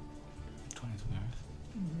 20th of Earth.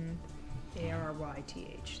 Mm-hmm.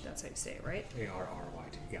 A-R-R-Y-T-H. That's how you say it, right?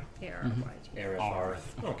 A-R-R-Y-T. Yeah. A-R-R-Y-T. Aerith.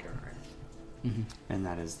 Arth. I don't care. Mm-hmm. And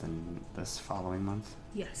that is this following month.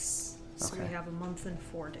 Yes. So Okay. we have a month and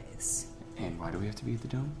 4 days. And why do we have to be at the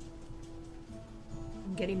Dome?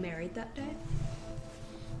 I'm getting married that day.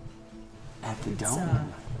 At the It's,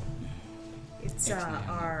 Dome. It's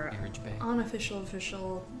our unofficial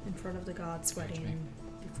in front of the gods wedding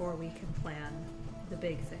before we can plan the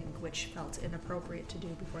big thing, which felt inappropriate to do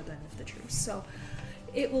before the end of the truce. So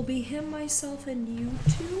it will be him, myself, and you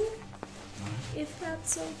two, if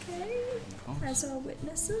that's okay, as our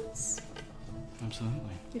witnesses.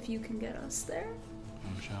 Absolutely. If you can get us there.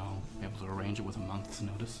 I'm sure I'll be able to arrange it with a month's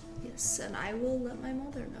notice. Yes, and I will let my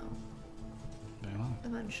mother know. Very well.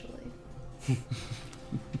 Eventually.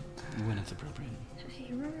 When it's appropriate. Hey,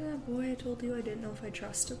 remember that boy I told you I didn't know if I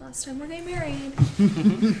trusted last time we're getting married?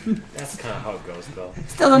 That's kind of how it goes, though.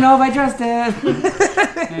 Still don't know if I trust it.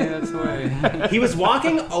 Hey, that's the way. He was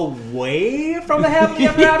walking away from the happily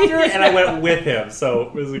ever after, and I went with him, so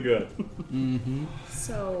it was good. Mm-hmm.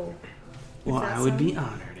 So. Well, I would be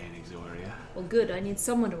honored, Anixoria. Well, good. I need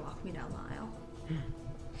someone to walk me down the aisle.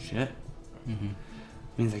 Shit. Mm-hmm.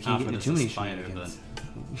 Means I can't get into too many spider, shenanigans.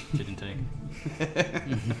 but didn't take.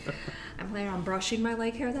 I'm planning on brushing my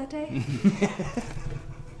leg hair that day.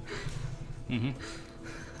 Mm-hmm.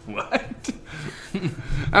 What?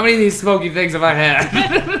 How many of these smoky things have I had?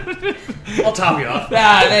 I'll top you off.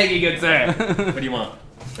 Thank you, good sir. What do you want?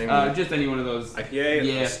 Just any one of those. IPA?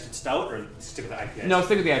 Yeah. Stout, or stick with the IPA? No,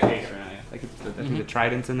 stick with the IPA for now. Yeah. I think the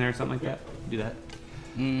Trident's in there or something like that. Do that.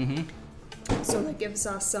 Mm-hmm. So that gives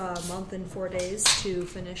us a month and 4 days to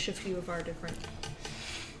finish a few of our different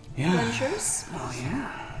Yeah. ventures. Oh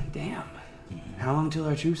yeah. Damn. How long till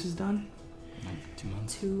our truce is done? Like 2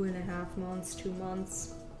 months. 2.5 months, 2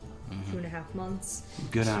 months, 2.5 months.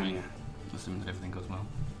 Good on you. Assuming that everything goes well.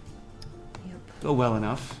 Yep. Go well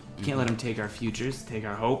enough. Can't let him take our futures, take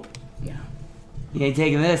our hope. Yeah. You ain't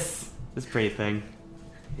taking this pretty thing.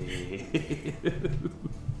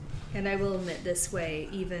 And I will admit this way,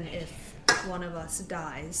 even if one of us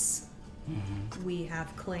dies, we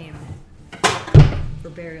have claim for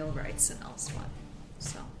burial rights in Elsewhere.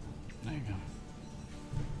 So, There you go.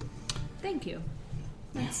 thank you.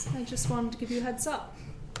 I just wanted to give you a heads up.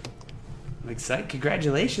 I'm excited.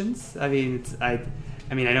 Congratulations. I mean, I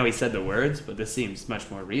know he said the words, but this seems much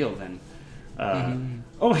more real than.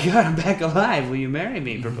 Oh my God, I'm back alive. Will you marry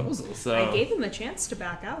me? Proposal. So I gave him a chance to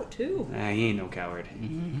back out too. he ain't no coward.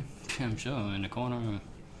 Mm-hmm. I'm sure in the corner.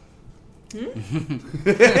 He's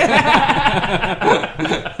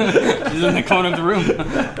in the corner of the room.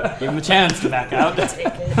 Give him a chance to back out. Take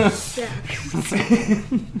it. Yeah.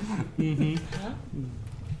 Huh?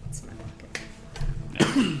 It's my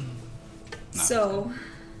pocket. So,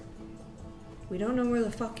 we don't know where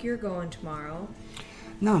the fuck you're going tomorrow.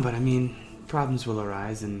 No, but I mean, problems will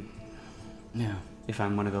arise, and Yeah. if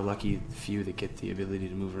I'm one of the lucky few that get the ability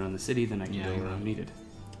to move around the city, then I can go where I'm needed.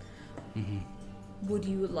 Would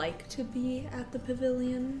you like to be at the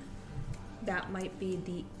pavilion? That might be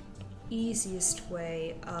the easiest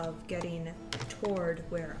way of getting toward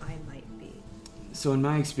where I might be. So in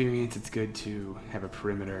my experience, it's good to have a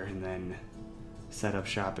perimeter and then set up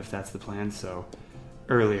shop if that's the plan. So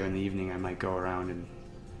earlier in the evening, I might go around and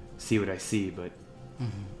see what I see, but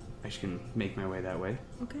I can make my way that way.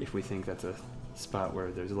 Okay. If we think that's a spot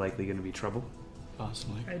where there's likely going to be trouble.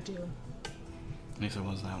 Possibly. I do. At least it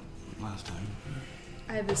was that last time.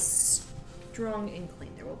 I have a strong inkling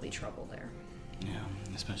there will be trouble there. Yeah,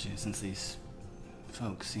 especially since these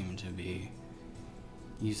folks seem to be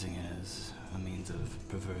using it as a means of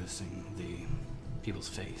perversing the people's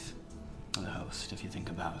faith of the host. If you think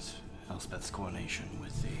about Elspeth's coronation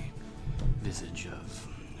with the visage of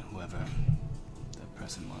whoever the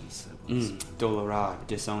person was that was... Dolora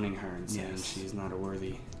disowning her and saying Yes. she's not a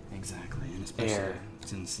worthy... Exactly, and especially Heir.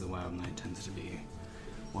 since the Wild Knight tends to be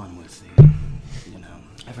one with the,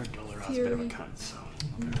 I've heard Dolora's a bit of a cunt, so...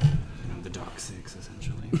 the Dark Six,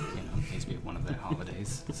 essentially. Needs to be one of their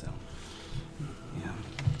holidays, so...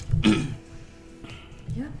 Yeah.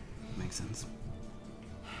 Yeah. Makes sense.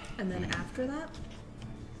 And then after that,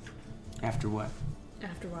 After what?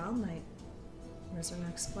 after Wild Night, where's our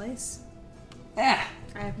next place? Ah!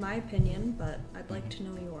 I have my opinion, but I'd like to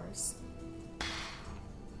know yours.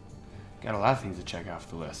 Got a lot of things to check off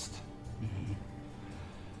the list.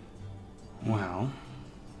 Well,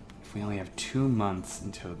 if we only have 2 months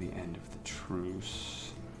until the end of the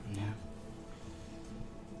truce, Yeah.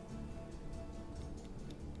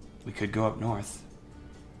 we could go up north,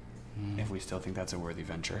 if we still think that's a worthy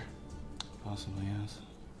venture. Possibly, yes.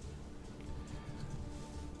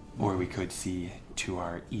 Or we could see to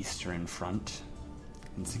our eastern front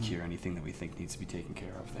and secure anything that we think needs to be taken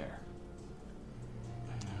care of there.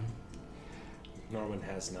 Norman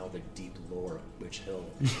has now the deep lore of Witch Hill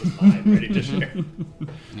in his mind ready to share.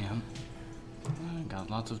 Yeah. I got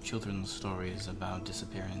lots of children's stories about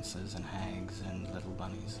disappearances and hags and little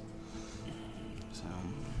bunnies. So,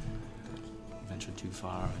 ventured too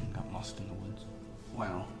far and got lost in the woods.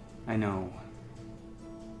 Well, I know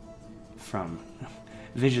from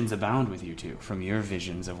visions abound with you two, from your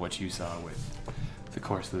visions of what you saw with the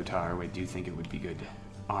Course Lutar, we do think it would be good to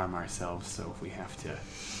arm ourselves so if we have to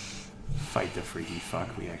fight the freaky fuck,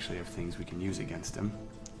 we actually have things we can use against him.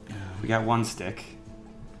 Yeah. We got one stick.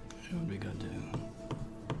 It would be good to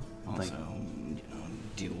also,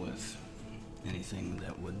 deal with anything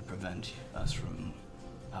that would prevent us from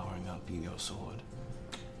powering up your sword.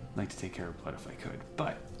 I'd like to take care of blood if I could,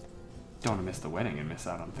 but don't want to miss the wedding and miss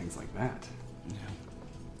out on things like that. Yeah.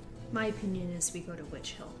 My opinion is we go to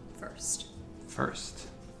Witch Hill first. First.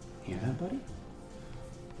 Hear that, buddy?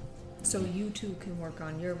 So you two can work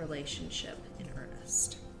on your relationship in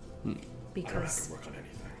earnest. I don't have Because to work on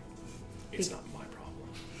anything. It's not my problem.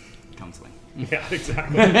 Counseling. Yeah,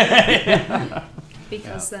 exactly.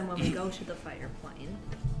 Because then when we go to the fire plane,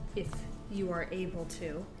 if you are able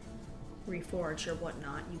to reforge or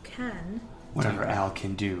whatnot, you can. Whatever Al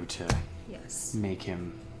can do to Yes. make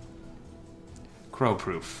him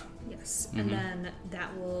crow-proof. Yes. And then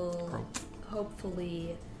that will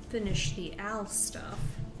hopefully finish the Al stuff.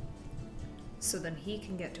 So then he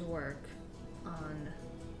can get to work on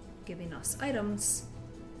giving us items.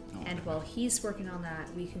 And while he's working on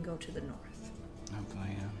that, we can go to the north. Hopefully,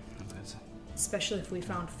 yeah. If that's, Especially if we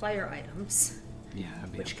found fire items, yeah,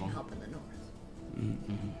 that'd be which can helpful. help in the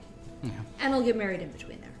north. Yeah. And I'll get married in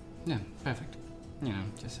between there. Yeah, perfect.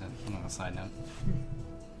 Just another side note.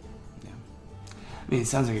 Yeah. I mean, it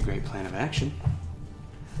sounds like a great plan of action.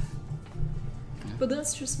 But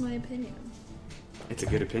that's just my opinion. It's a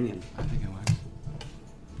good opinion. I think it works.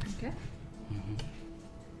 Okay.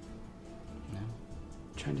 Yeah.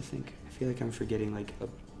 Trying to think. I feel like I'm forgetting like a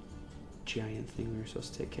giant thing we were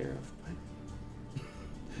supposed to take care of.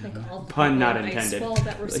 But Like all the Pun people not in intended. Icewall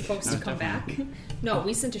that were Like, supposed to come back. No,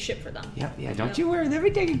 we sent a ship for them. yeah. Don't you worry. They'll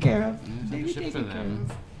be taken care of. Yeah, They'll be ship for taken care them.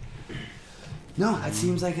 of. No, that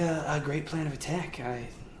seems like a great plan of attack.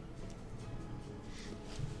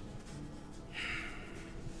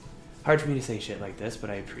 Hard for me to say shit like this, but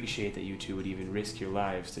I appreciate that you two would even risk your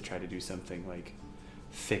lives to try to do something like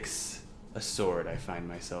fix a sword I find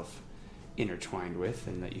myself intertwined with,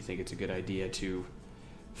 and that you think it's a good idea to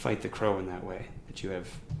fight the crow in that way, that you have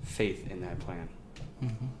faith in that plan.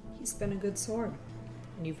 He's been a good sword,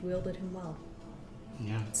 and you've wielded him well.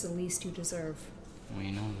 Yeah. It's the least you deserve. We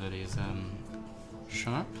know that he's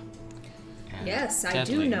sharp. And Yes, I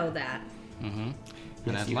deadly. do know that. And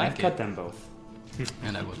Yes, I'd you like have cut it, them both.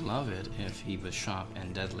 and I would love it if he was sharp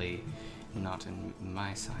and deadly not in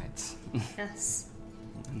my sights. Yes.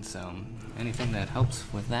 And so, anything that helps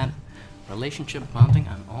with that relationship bonding,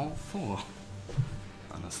 I'm all for.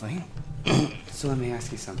 Honestly. So let me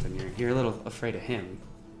ask you something. You're a little afraid of him.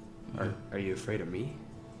 Or are you afraid of me?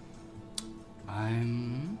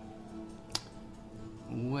 I'm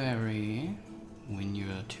wary when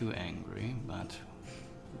you're too angry, but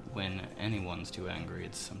when anyone's too angry,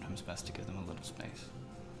 it's sometimes best to give them a little space.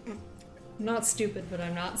 I'm not stupid, but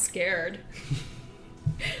I'm not scared.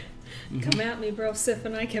 Come at me, bro, Sif,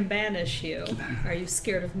 and I can banish you. Are you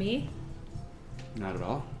scared of me? Not at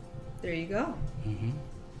all. There you go.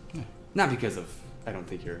 Not because of, I don't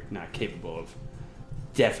think you're not capable of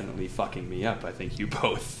definitely fucking me up. I think you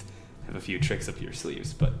both have a few tricks up your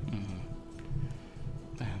sleeves, but...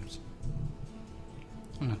 Perhaps.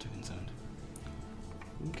 I'm not too concerned.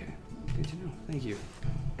 Okay, good to know. Thank you.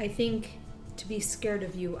 I think to be scared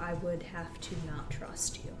of you, I would have to not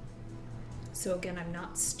trust you. So again, I'm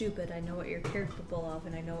not stupid. I know what you're capable of,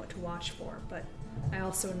 and I know what to watch for, but I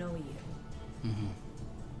also know you.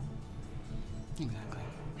 Exactly.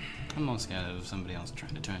 I'm most scared of somebody else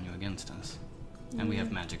trying to turn you against us. And we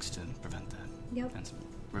have magics to prevent that. Yep. And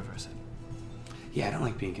reverse it. Yeah, I don't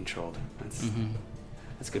like being controlled. That's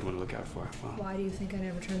a good one to look out for. Well, Why do you think I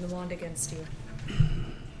never turned the wand against you?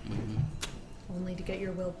 Only to get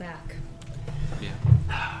your will back.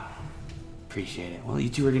 Yeah. appreciate it. Well, you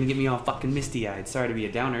two are going to get me all fucking misty-eyed. Sorry to be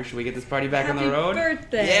a downer. Should we get this party back on the road? Happy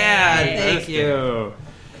birthday! Yeah, thank you.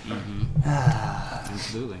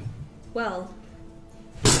 Absolutely. Well,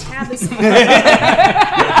 the tab is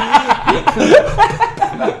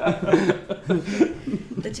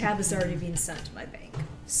the tab has already been sent to my bank,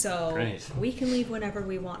 so Great. we can leave whenever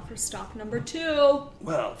we want for stock number 2.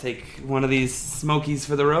 Well, take one of these smokies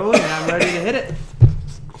for the road, and I'm ready to hit it.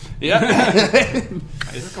 Yeah. Is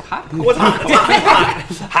this go hot? What's hot?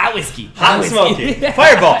 What's hot? Hot whiskey. Hot and smoky.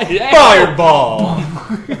 Fireball. Fireball.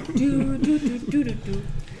 Do, do, do, do, do, do.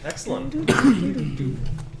 Excellent. Okay.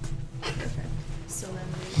 So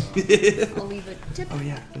then I'll leave a tip. Oh,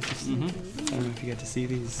 yeah. I don't know if you got to see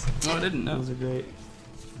these. Oh, I didn't know. Those are great.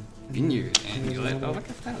 Vineyard amulet. Oh, look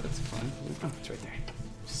at that. That's fun. Oh, it's right there.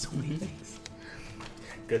 So many things.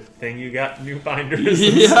 Good thing you got new binders.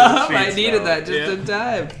 Yeah, I Sheets needed now. that just in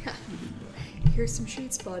time. Here's some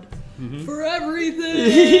sheets, bud. For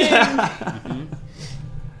everything!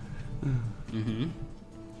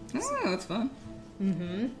 Oh, that's fun.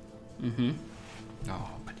 Oh,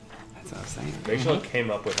 but That's what I was saying. Rachel came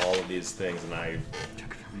up with all of these things, and I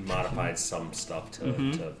modified some stuff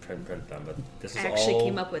to print them. But this is I actually all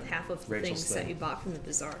came up with half of the Rachel's things thing. that you bought from the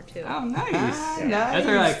bazaar, too. oh, nice. Yeah. That's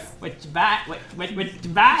where like, what you buy? What you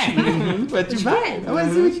buy? What you buy? I want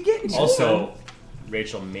to see what you get. Also,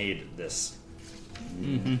 Rachel made this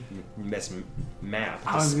map,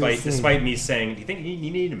 I was gonna say. despite me saying, "Do you think you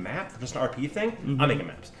need a map for just an RP thing?" I'm making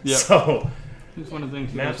maps. Yep. So It's one of the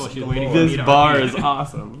things Maps while she's galore. waiting for me This to bar RP. is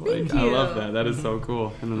awesome. Like, Thank I you. love that. That is so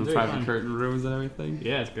cool. And then the Very private fun. curtain rooms and everything.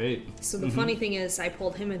 Yeah, it's great. So the funny thing is, I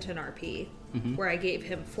pulled him into an RP, where I gave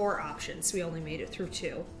him 4 options. We only made it through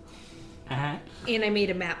 2. Uh-huh. And I made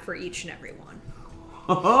a map for each and every one.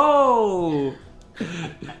 Oh!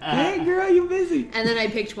 Hey, girl, you busy? And then I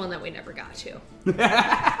picked one that we never got to.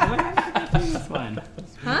 I've seen this one.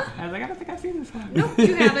 Huh? I was like, I don't think I've seen this one. Nope,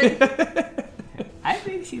 you haven't. I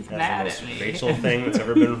think she's mad that's at the most me. Rachel thing that's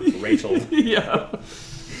ever been Rachel. Yeah.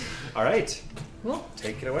 All right, Cool.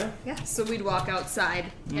 take it away. Yeah, so we'd walk outside,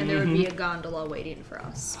 and there would be a gondola waiting for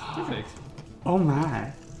us. Perfect. Oh,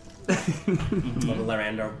 my. Little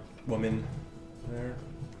Laranda woman there,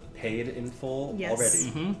 paid in full Yes.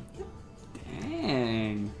 already.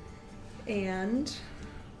 Dang. And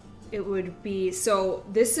it would be, so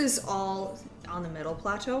this is all on the middle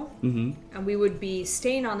plateau, and we would be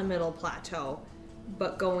staying on the middle plateau,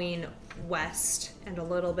 but going west and a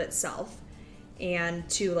little bit south, and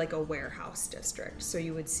to like a warehouse district. So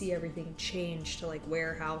you would see everything change to like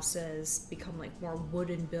warehouses, become like more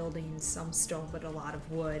wooden buildings, some stone, but a lot of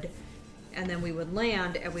wood. And then we would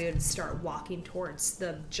land and we would start walking towards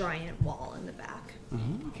the giant wall in the back.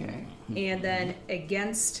 Okay. And then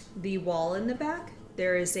against the wall in the back,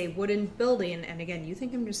 there is a wooden building. And again, you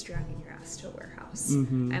think I'm just dragging your ass to a warehouse.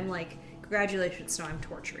 I'm like, congratulations, no, I'm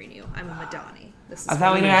torturing you. I'm a Madani. This is I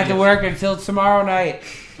thought we didn't have to work until tomorrow night.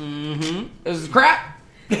 This is crap.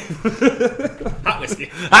 Hot whiskey.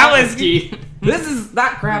 Hot whiskey. This is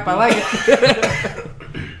not crap. I like it.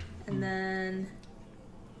 And then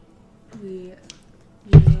we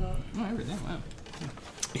Oh, everything. Wow.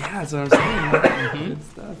 Yeah, that's what I'm saying. Good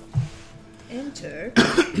stuff. enter.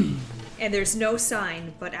 And there's no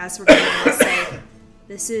sign, but as we're going to say,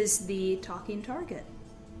 this is the talking target.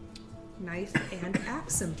 Knife and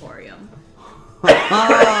Axe Emporium.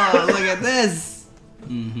 Oh, look at this.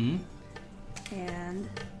 Mm-hmm. And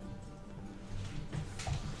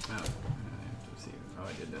Let's see. Oh,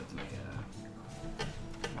 I did that to my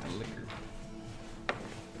liquor.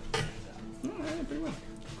 Oh, yeah, pretty well.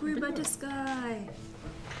 Kuribata Sky.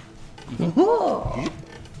 And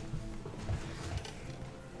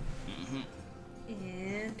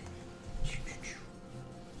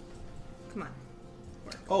come on.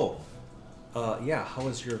 Yeah. How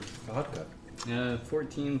was your vodka?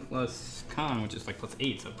 14 plus con, which is like plus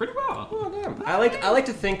 8, so pretty well. Oh damn! I like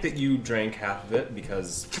to think that you drank half of it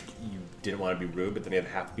because you didn't want to be rude, but then the other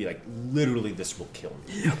half to be like, literally, this will kill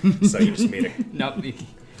me. So you just made it.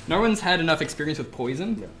 No one's had enough experience with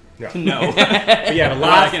poison to No. know. But yeah,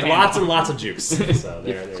 lots and lots of juice. So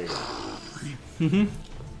there you go. Mm-hmm.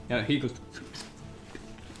 Yeah, he goes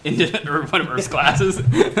into one of Earth's glasses.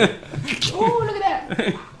 Oh, look at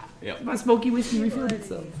that! Yep. My smoky whiskey refilled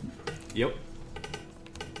itself. Yep.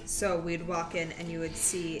 So we'd walk in and you would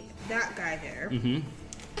see that guy there. Mm-hmm.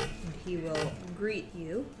 And he will greet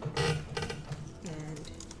you. And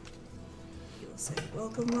he will say,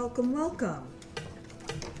 welcome, welcome, welcome.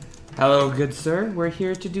 Hello, good sir. We're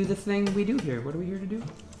here to do the thing we do here. What are we here to do?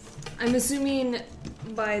 I'm assuming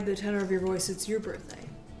by the tenor of your voice it's your birthday.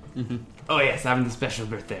 Mm-hmm. Oh, yes, I'm the special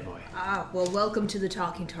birthday boy. Ah, well, welcome to the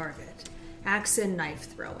Talking Target. Axe and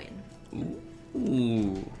knife throwing.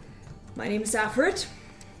 Ooh. My name is Afrit.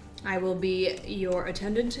 I will be your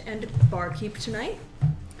attendant and barkeep tonight.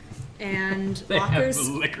 And They lockers. have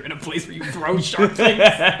liquor in a place where you throw sharp things.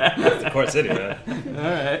 Of course, city, man.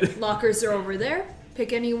 Alright. Lockers are over there.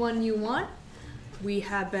 Pick any one you want. We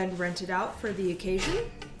have been rented out for the occasion.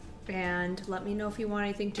 And let me know if you want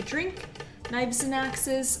anything to drink. Knives and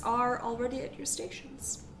axes are already at your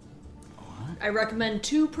stations. What? I recommend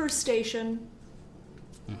 2 per station.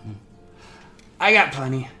 Mm-hmm. I got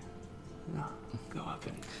plenty. Go up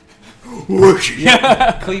and...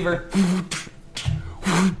 Cleaver.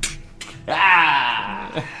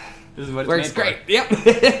 This is what it's Works made for. great. Yep.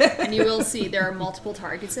 And you will see there are multiple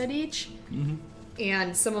targets at each. Mm-hmm.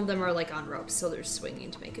 And some of them are like on ropes, so they're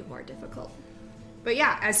swinging to make it more difficult. But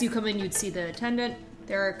yeah, as you come in, you'd see the attendant.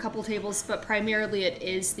 There are a couple tables, but primarily it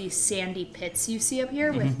is the sandy pits you see up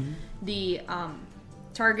here with the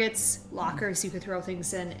targets, lockers you could throw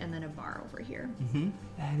things in, and then a bar over here. Mm-hmm.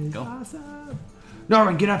 That is Go. awesome.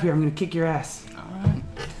 Norman, get up here. I'm going to kick your ass. Alright.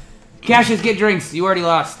 Cassius, get drinks. You already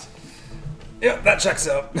lost. Yep, that checks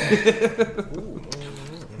out.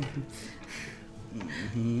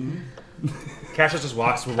 Cassius just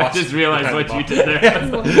walks. I just realized what you did there.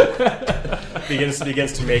 begins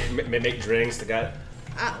to make drinks. The guy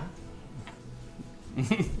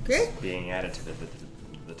Great. being added to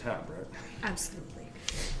the tab, right? Absolutely.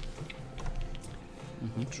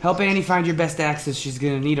 Help Annie find your best axes. She's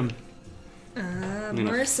going to need them.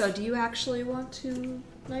 Marissa, do you actually want to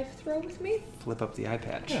knife throw with me? Flip up the eye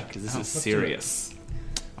patch. Yeah. Because this Oh, is let's serious.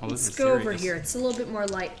 Oh, this Let's is go over serious. here. It's a little bit more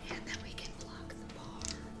light, and then we can block the bar.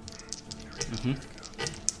 Mm-hmm.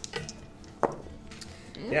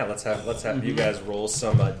 Yeah, let's have you guys roll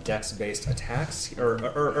some dex-based attacks or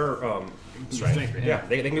strength. Strength, Yeah,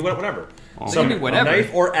 they can do whatever. Oh. They Some can do whatever.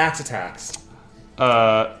 knife or axe attacks.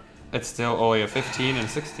 It's still only a 15 and a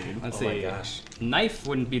 16. Let's Oh see. my gosh. Knife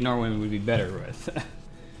wouldn't be Norway would be better with.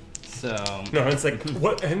 So No, it's like,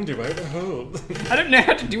 what end do I hold? I don't know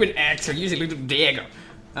how to do an axe or use a little dagger.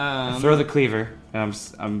 Throw the cleaver. I'm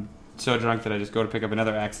so drunk that I just go to pick up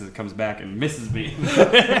another axe as it comes back and misses me.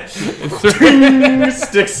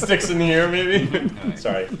 sticks in here, maybe.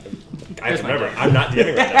 Sorry. Here's my Remember, dagger. I'm not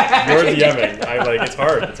DMing right now. You're DMing. It's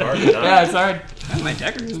hard. It's hard to not. Yeah, it's hard. My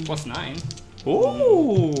dagger is +9.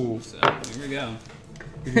 Ooh. So here we go.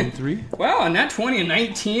 You're getting 3? Well, and that 20, a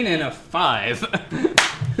 19, and a 5.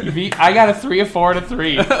 I got a 3, a 4, and a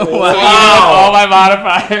 3. Wow. All my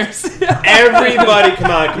modifiers. Everybody,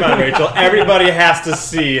 come on, Rachel. Everybody has to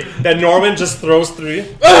see that Norman just throws 3,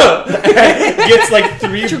 gets like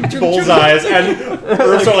 3 bullseyes, and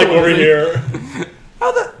Herbs are like over here.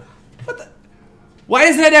 What the? Why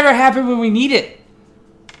does that never happen when we need it?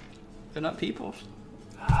 They're not people.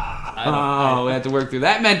 Oh, we have to work through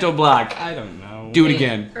that mental block. I don't know. Do it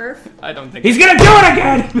again. Earth, I don't think He's gonna do it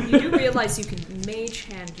again! you do realize you can mage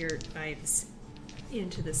hand your knives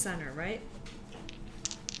into the center, right?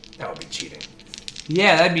 That would be cheating.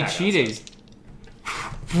 Yeah, that'd be I know, cheating.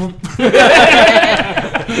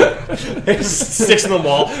 Sticks in the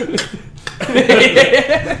wall.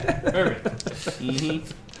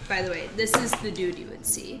 Perfect. By the way, this is the dude you would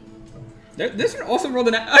see. This one also rolled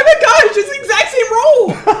an. Oh my gosh! It's the exact same roll.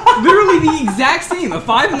 Literally the exact same. A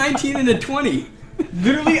 5, a 19, and a 20.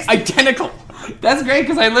 Literally identical. That's great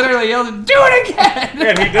because I literally yelled, "Do it again!"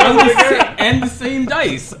 And he does it again. And the same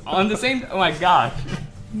dice on the same. Oh my god.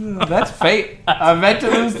 That's fate. I meant to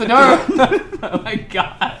lose the door. Oh my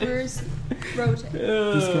god. Where's rotate?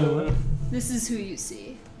 This is who you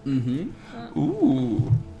see. Mm-hmm.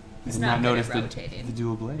 Ooh. It's Did not not good notice at rotating. the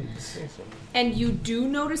dual blades. And you do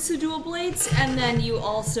notice the dual blades, and then you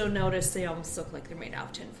also notice they almost look like they're made out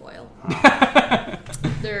of tinfoil.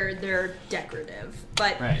 They're decorative.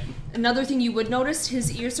 But Right. another thing you would notice,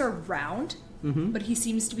 his ears are round, Mm-hmm. but he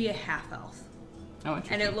seems to be a half-elf. Oh,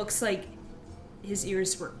 interesting. And it looks like his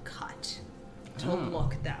ears were cut to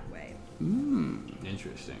look that way.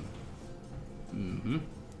 Interesting. Mm-hmm.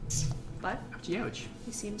 But Ouch.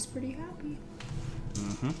 he seems pretty happy.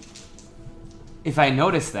 Mm-hmm. If I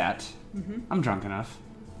noticed that, I'm drunk enough.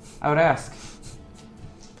 I would ask,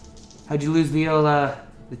 "How'd you lose the old,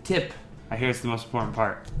 the tip?" I hear it's the most important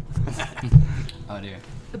part. Oh dear.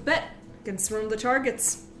 A bet against one of the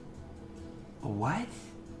targets. What?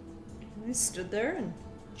 I stood there and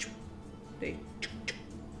they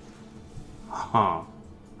Huh.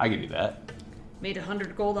 I give you that. made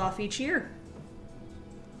 100 gold off each ear.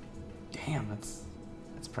 Damn, that's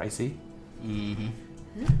pricey. Mm-hmm.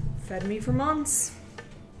 Fed me for months.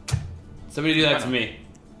 Somebody do that to me.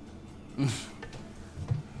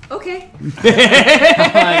 Okay. Oh,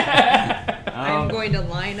 I'm going to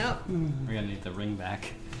line up. we're gonna need the ring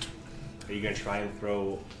back. Are you gonna try and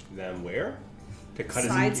throw them where? To cut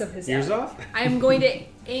Sides his of his ears head. off? I'm going to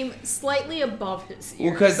aim slightly above his Well,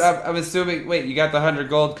 ears. because I'm assuming. Wait, you got the 100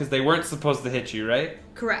 gold because they weren't supposed to hit you, right?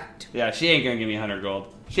 Correct. Yeah, she ain't gonna give me 100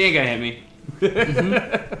 gold. She ain't gonna hit me. And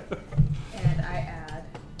I add,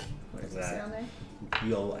 what does it say That. on there?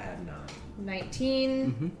 You'll add 9.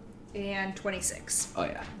 19 and 26. Oh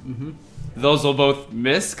yeah. Those will both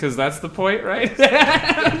miss because that's the point, right? They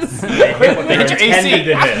hit what they're Hit your AC. intended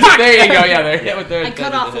to hit. There you go. Yeah, they're hit with their. I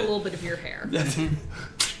cut off a little bit of your hair.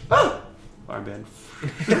 Armband.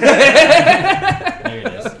 There it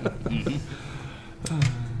is.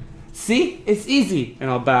 See, it's easy. And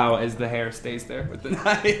I'll bow as the hair stays there with the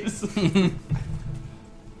knives.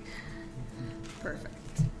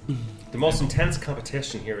 Perfect. The most intense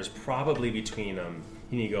competition here is probably between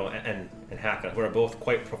Inigo and Haka, who are both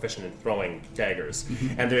quite proficient in throwing daggers.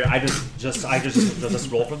 And I just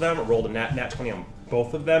rolled for them. Rolled a nat 20 on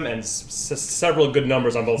both of them, and several good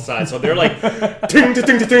numbers on both sides. So they're like, ting, ting,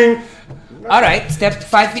 ting, ting, ting. All right, step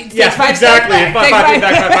 5 feet. Yes, step 5 exactly.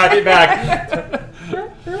 Steps 5 feet back.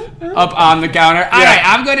 Up on the counter. All right,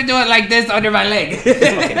 I'm going to do it like this under my leg.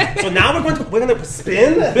 Okay. So now we're going to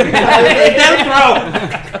spin and then throw.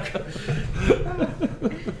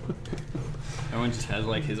 Everyone just has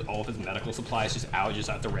like all of his medical supplies just out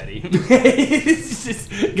at the ready. He's just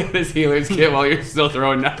got his healer's kit while you're still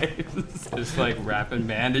throwing knives. Just like wrapping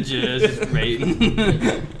bandages, just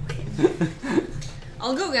waiting.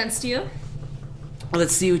 I'll go against you. Well,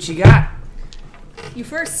 let's see what you got. You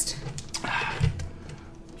first.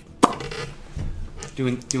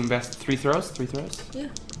 Doing best. 3 throws? 3 throws? Yeah.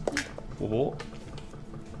 Oh.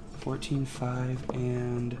 14, 5,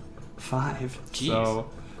 and 5. Jeez. So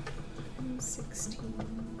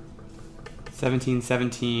 16. 17,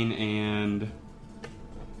 17, and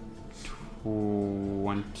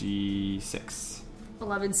 26.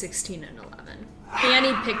 11, 16, and 11.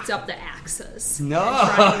 Annie picked up the axes. No!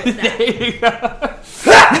 And tried There you go.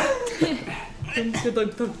 Is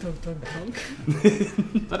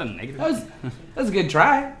that a negative? That was a good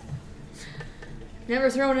try. Never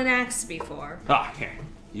thrown an axe before. Oh, here.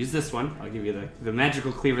 Use this one. I'll give you the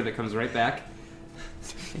magical cleaver that comes right back.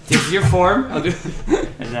 It takes your form. I'll do,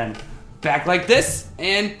 and then back like this,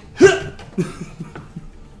 and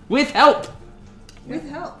with help. With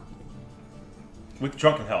help. With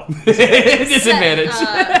drunken help. Disadvantage.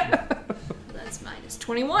 That's minus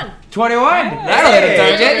 21. 21. That'll hit a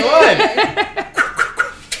target.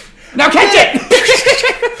 Now catch it.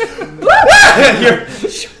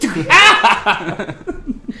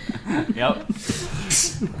 Yep.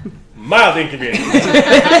 Mild inconvenience.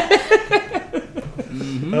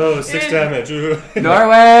 Oh, 6 damage.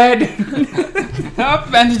 Norwood. Oh,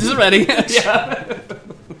 bandages are ready.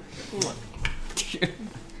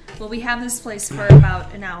 Well, we have this place for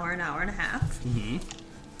about an hour and a half. Mm-hmm.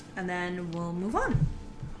 And then we'll move on.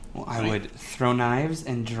 Well, I would throw knives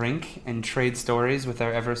and drink and trade stories with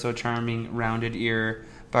our ever so charming rounded ear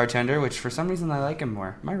bartender, which for some reason I like him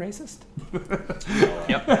more. Am I racist?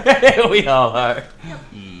 Yep. We all are.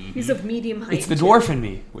 He's of medium height. It's the dwarf in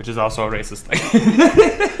me, which is also a racist thing.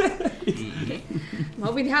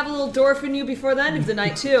 Well, we'd have a little dwarf in you before the end of the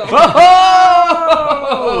night, too.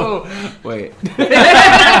 Oh! Wait.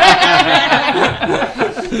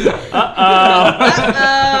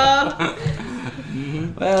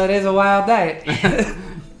 Well, it is a wild night.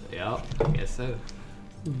 Yep, I guess so.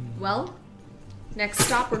 Well, next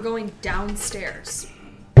stop, we're going downstairs.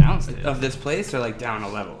 Downstairs. Of this place, or like down a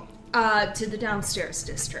level? To the downstairs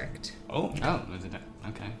district. Oh. Oh, is it?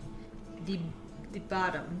 Okay. The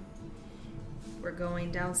bottom. We're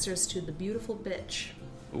going downstairs to the beautiful bitch.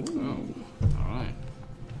 Ooh. All right.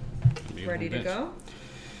 Ready to go?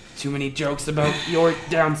 Too many jokes about your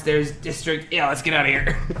downstairs district. Yeah, let's get out of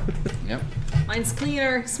here. Yep. Mine's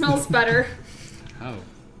cleaner, smells better. Oh.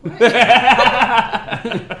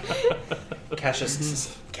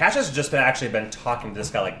 Cassius has just been talking to this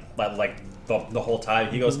guy like the whole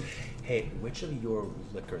time. He goes, "Hey, which of your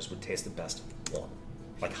liquors would taste the best? Well,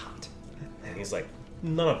 like hot." And he's like,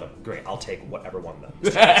 "None of them. Great, I'll take whatever one of them."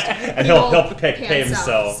 And he'll pay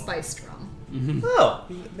himself. Spiced rum. Oh,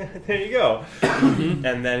 there you go.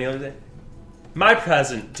 And then he'll say, "My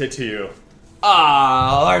present to you."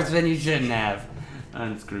 Aw, Horseman, you shouldn't have.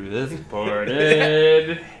 Unscrew this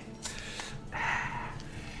boarded.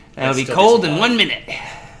 It'll be still cold be in some 1 minute.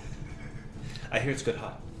 I hear it's good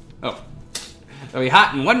hot. Oh. It'll be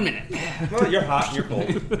hot in 1 minute. Well, you're hot and you're cold.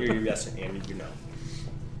 You're yes, and you know.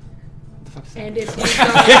 And if you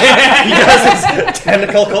He does his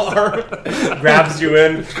tentacle arm, grabs you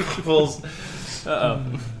in, pulls.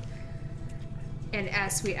 And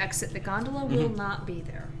as we exit the gondola, we'll not be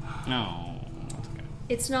there. No. That's okay.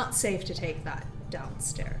 It's not safe to take that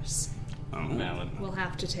downstairs. Oh, valid. We'll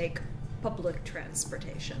have to take public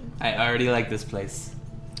transportation. I already like this place.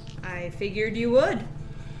 I figured you would.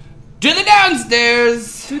 To the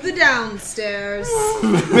downstairs! To the downstairs.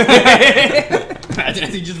 Imagine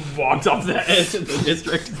as he just walked off the edge of the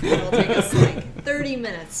district. It'll take us like 30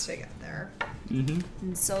 minutes to get there. Mm-hmm.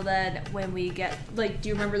 And so then when we get, like, do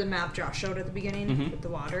you remember the map Josh showed at the beginning with the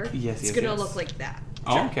water? Yes, It's yes, going to yes. look like that.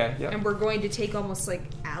 Oh, okay. Yeah. And we're going to take almost like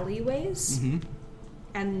alleyways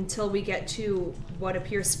until we get to what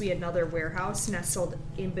appears to be another warehouse nestled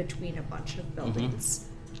in between a bunch of buildings.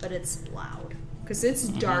 But it's loud. Because it's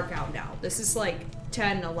dark out now. This is like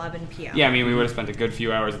 10, 11 p.m. Yeah, I mean, we would have spent a good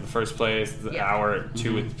few hours at the first place, the Yeah. hour or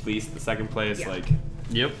two at least the second place. Yeah. Like,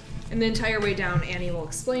 Yep. And the entire way down, Annie will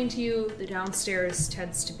explain to you the downstairs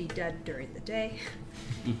tends to be dead during the day.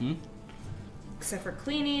 Except for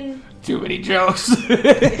cleaning. too many jokes.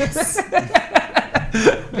 Yes.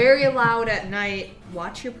 Very loud at night.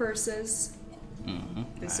 Watch your purses.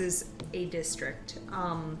 This is a district. I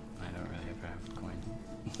don't really have a coin.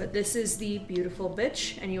 But this is the beautiful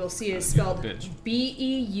bitch, and you will see it is spelled Bitch.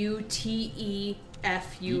 Beuteful.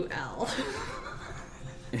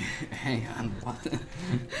 Hang on. What?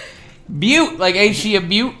 Butte, like ain't she a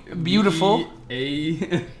butte? Beautiful.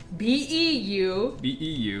 B-E-U-T-E.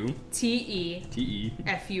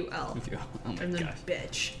 Beuteful. Oh my And then gosh.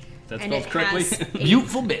 bitch. That's And spelled it correctly? has a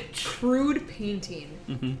Beautiful bitch. crude painting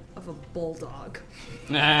of a bulldog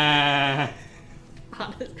Ah.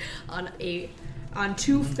 on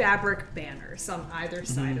two fabric banners on either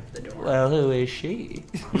side of the door. Well, who is she?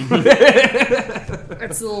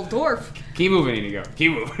 It's a little dwarf. Keep moving, Inigo.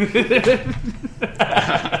 Keep moving.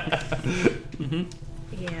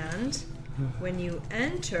 And when you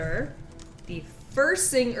enter, the first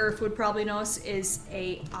thing Earth would probably notice is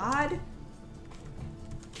a odd.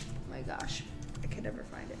 Oh my gosh, I can never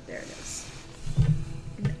find it. There it is.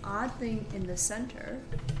 An odd thing in the center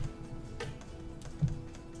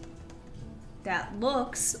that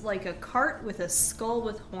looks like a cart with a skull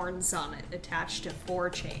with horns on it attached to 4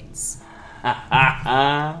 chains.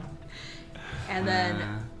 And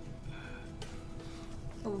then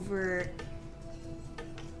over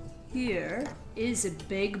here is a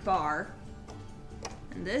big bar.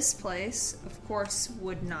 And this place, of course,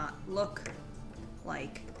 would not look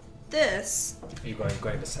like this. Are you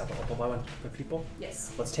going to set up a one for people?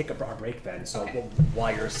 Yes. Let's take a break then. So Okay.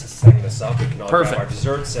 while you're setting this up, we can all Perfect. grab our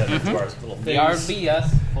desserts and our little things. BRB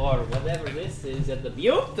us for whatever this is at the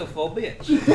beautiful bitch.